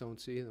 we just don't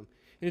see them.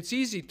 And it's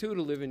easy, too,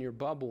 to live in your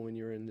bubble when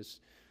you're in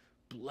this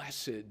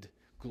blessed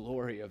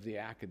glory of the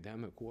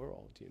academic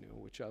world, you know,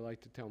 which I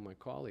like to tell my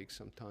colleagues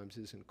sometimes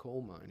isn't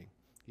coal mining,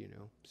 you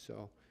know.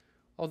 So,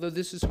 although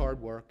this is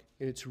hard work,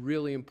 and it's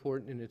really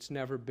important, and it's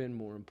never been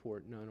more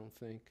important, I don't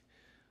think,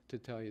 to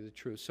tell you the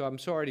truth. So I'm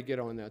sorry to get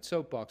on that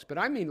soapbox, but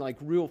I mean like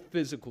real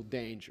physical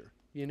danger,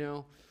 you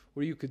know,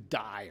 where you could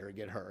die or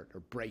get hurt or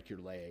break your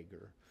leg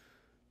or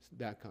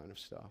that kind of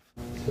stuff.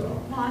 So.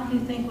 Well, I do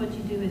think what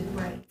you do is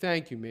great.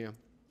 Thank you, ma'am.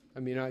 I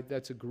mean,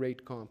 that's a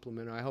great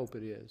compliment. I hope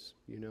it is,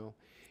 you know.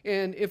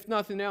 And if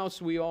nothing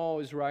else, we all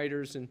as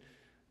writers, and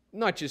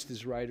not just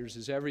as writers,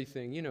 as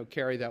everything, you know,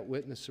 carry that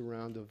witness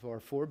around of our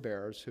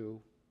forebears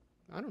who,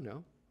 I don't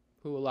know,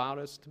 who allowed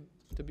us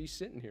to be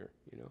sitting here,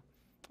 you know.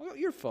 Well,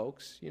 your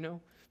folks, you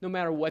know, no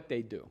matter what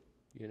they do,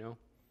 you know.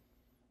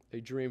 They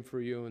dream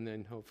for you, and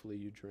then hopefully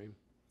you dream.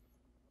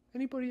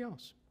 Anybody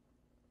else?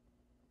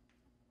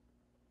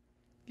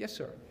 Yes,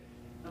 sir.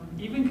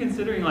 Even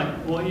considering like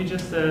what you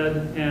just said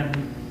and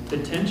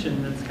the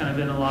tension that's kind of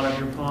in a lot of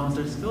your poems,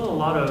 there's still a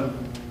lot of,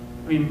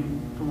 I mean,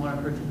 from what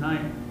I've heard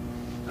tonight,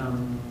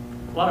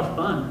 a lot of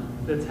fun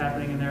that's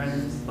happening in there,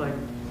 and it's like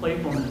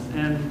playfulness.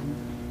 And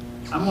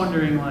I'm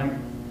wondering, like,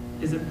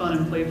 is it fun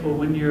and playful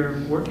when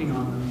you're working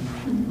on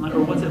them? Like,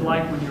 or what's it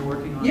like when you're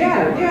working on them?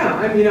 Yeah.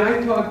 I mean,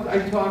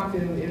 I talked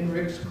in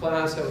Rick's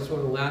class. That was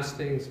one of the last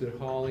things that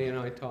Holly and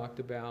I talked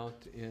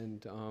about,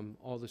 and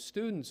all the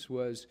students,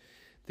 was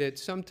that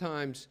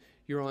sometimes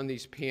you're on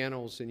these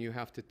panels and you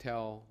have to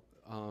tell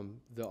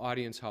the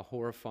audience how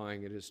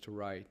horrifying it is to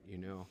write, you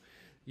know.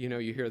 You know,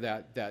 you hear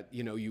that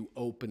you know, you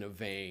open a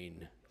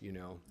vein, you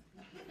know.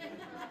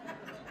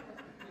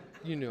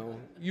 you know,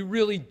 you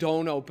really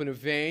don't open a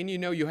vein. You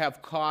know, you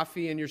have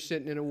coffee and you're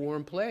sitting in a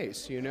warm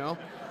place, you know.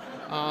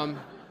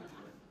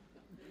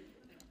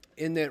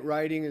 In that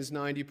writing is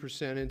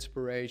 90%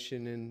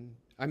 inspiration, and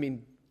I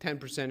mean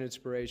 10%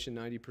 inspiration,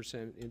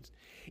 90%.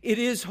 It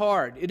is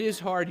hard. It is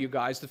hard, you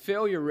guys. The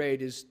failure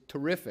rate is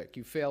terrific.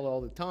 You fail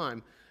all the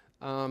time.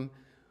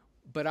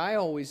 But I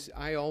always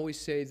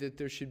say that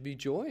there should be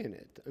joy in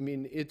it. I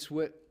mean, it's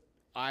what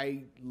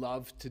I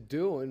love to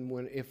do,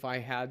 and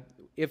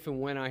if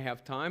and when I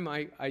have time,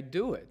 I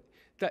do it.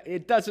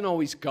 It doesn't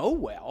always go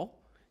well,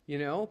 you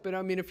know, but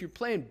I mean, if you're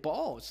playing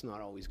ball, it's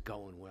not always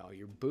going well.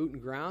 You're booting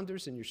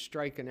grounders and you're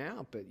striking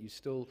out, but you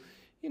still,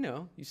 you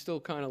know, you still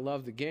kind of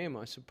love the game,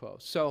 I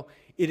suppose. So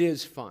it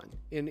is fun,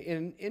 and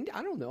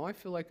I don't know, I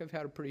feel like I've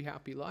had a pretty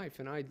happy life,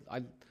 and I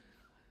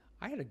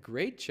had a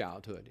great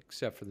childhood,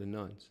 except for the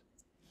nuns.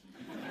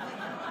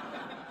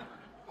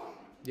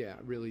 Yeah,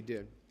 I really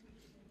did.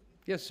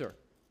 Yes, sir.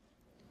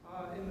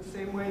 In the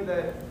same way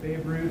that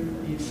Babe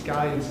Ruth eats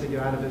scallions to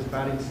get out of his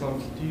batting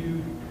slumps, do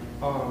you,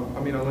 I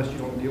mean, unless you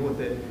don't deal with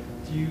it,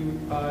 do you,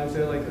 is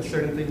there like a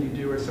certain thing you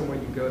do or somewhere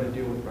you go to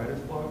deal with writer's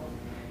block?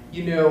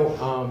 You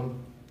know,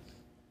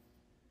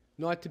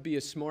 not to be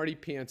a smarty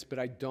pants, but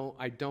I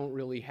don't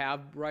really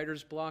have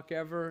writer's block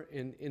ever,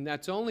 and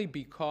that's only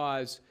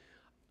because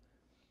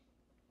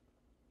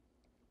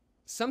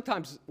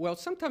sometimes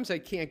I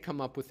can't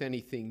come up with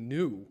anything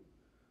new,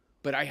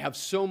 but I have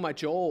so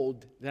much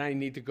old that I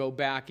need to go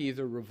back,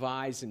 either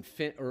revise and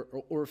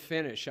or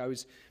finish. I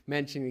was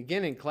mentioning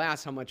again in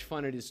class how much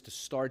fun it is to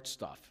start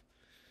stuff.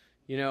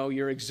 You know,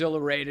 you're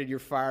exhilarated, you're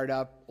fired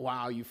up.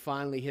 Wow, you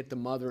finally hit the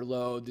mother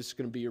lode. This is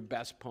going to be your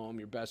best poem,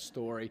 your best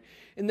story.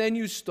 And then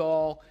you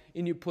stall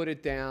and you put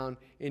it down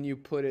and you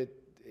put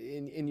it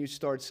and you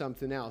start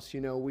something else.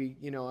 You know,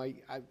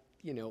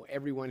 you know,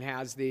 everyone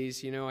has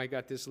these. You know, I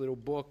got this little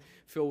book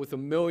filled with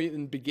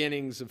 1,000,000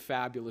 beginnings of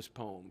fabulous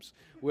poems.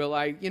 Will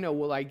I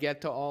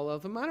get to all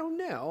of them? I don't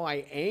know.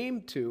 I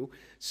aim to.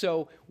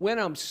 So when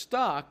I'm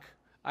stuck,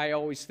 I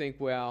always think,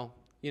 well,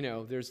 you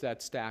know, there's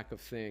that stack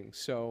of things.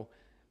 So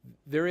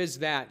there is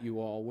that,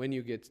 you all. When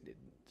you get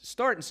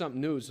starting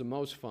something new is the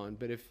most fun.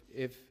 But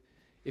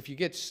if you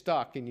get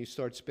stuck and you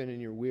start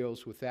spinning your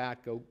wheels with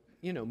that, go,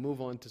 you know,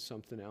 move on to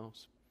something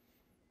else.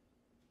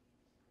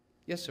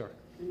 Yes, sir.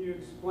 Can you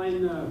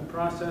explain the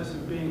process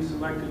of being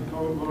selected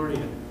Poet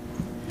Laureate?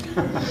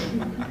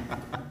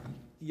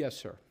 Yes,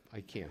 sir,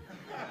 I can.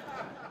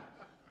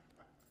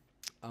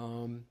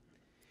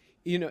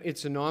 You know,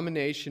 it's a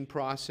nomination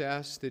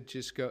process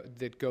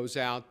that goes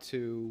out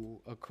to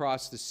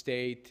across the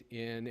state,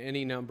 and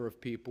any number of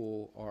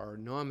people are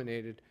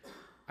nominated.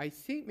 I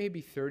think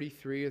maybe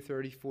 33 or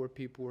 34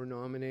 people were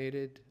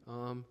nominated.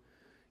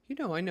 You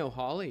know, I know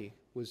Holly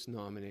was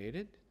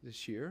nominated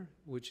this year,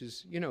 which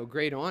is, you know, a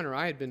great honor.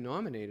 I had been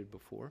nominated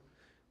before,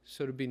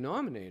 so to be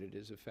nominated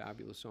is a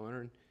fabulous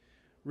honor. And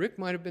Rick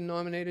might have been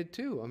nominated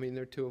too. I mean,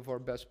 they're two of our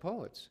best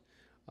poets.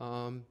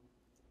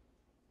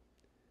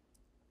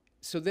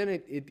 So then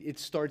it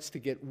starts to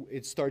get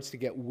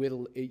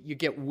whittled. You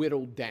get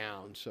whittled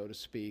down, so to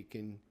speak,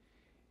 and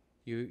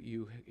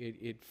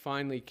it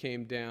finally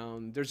came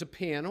down. There's a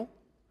panel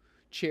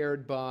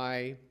chaired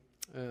by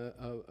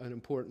an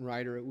important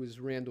writer. It was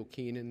Randall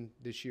Keenan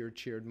this year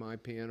chaired my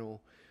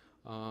panel,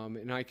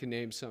 and I can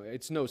name some.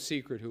 It's no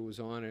secret who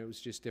was on it. It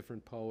was just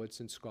different poets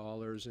and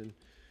scholars and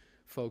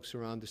folks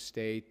around the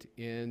state,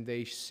 and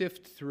they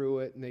sift through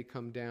it and they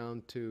come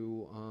down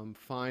to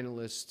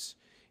finalists,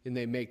 and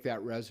they make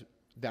that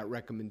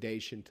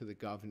recommendation to the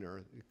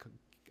governor.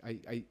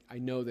 I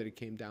know that it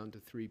came down to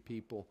 3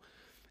 people,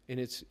 and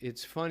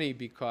it's funny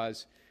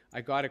because I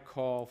got a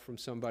call from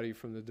somebody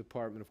from the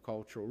Department of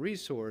Cultural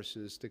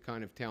Resources to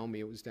kind of tell me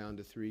it was down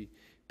to 3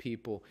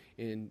 people,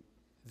 and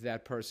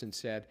that person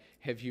said,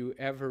 "Have you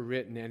ever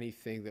written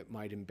anything that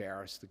might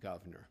embarrass the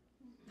governor?"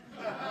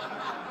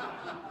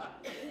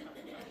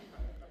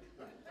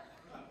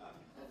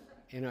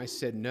 And I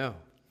said, "No."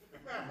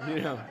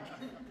 You know,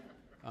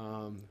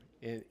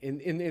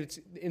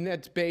 and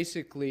that's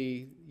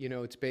basically, you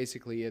know, it's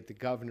basically it. The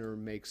governor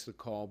makes the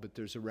call, but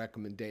there's a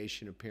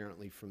recommendation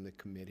apparently from the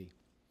committee.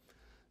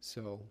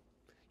 So,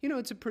 you know,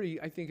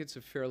 I think it's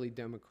a fairly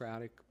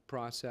democratic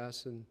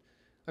process, and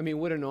I mean,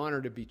 what an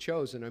honor to be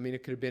chosen. I mean,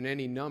 it could have been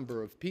any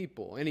number of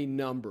people,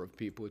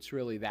 It's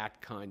really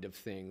that kind of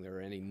thing. There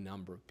are any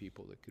number of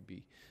people that could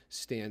be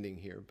standing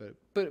here, but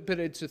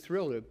it's a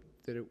thrill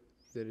that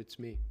it's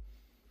me.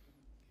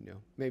 You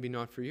know, maybe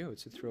not for you,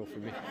 it's a thrill for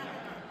me.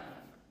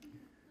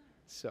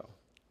 So,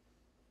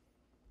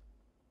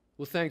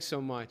 well, thanks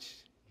so much.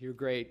 You're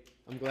great.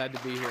 I'm glad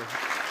to be here.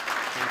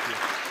 Thank you.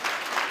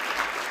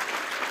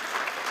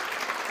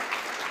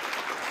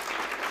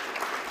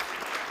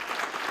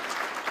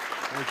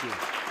 Thank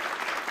you.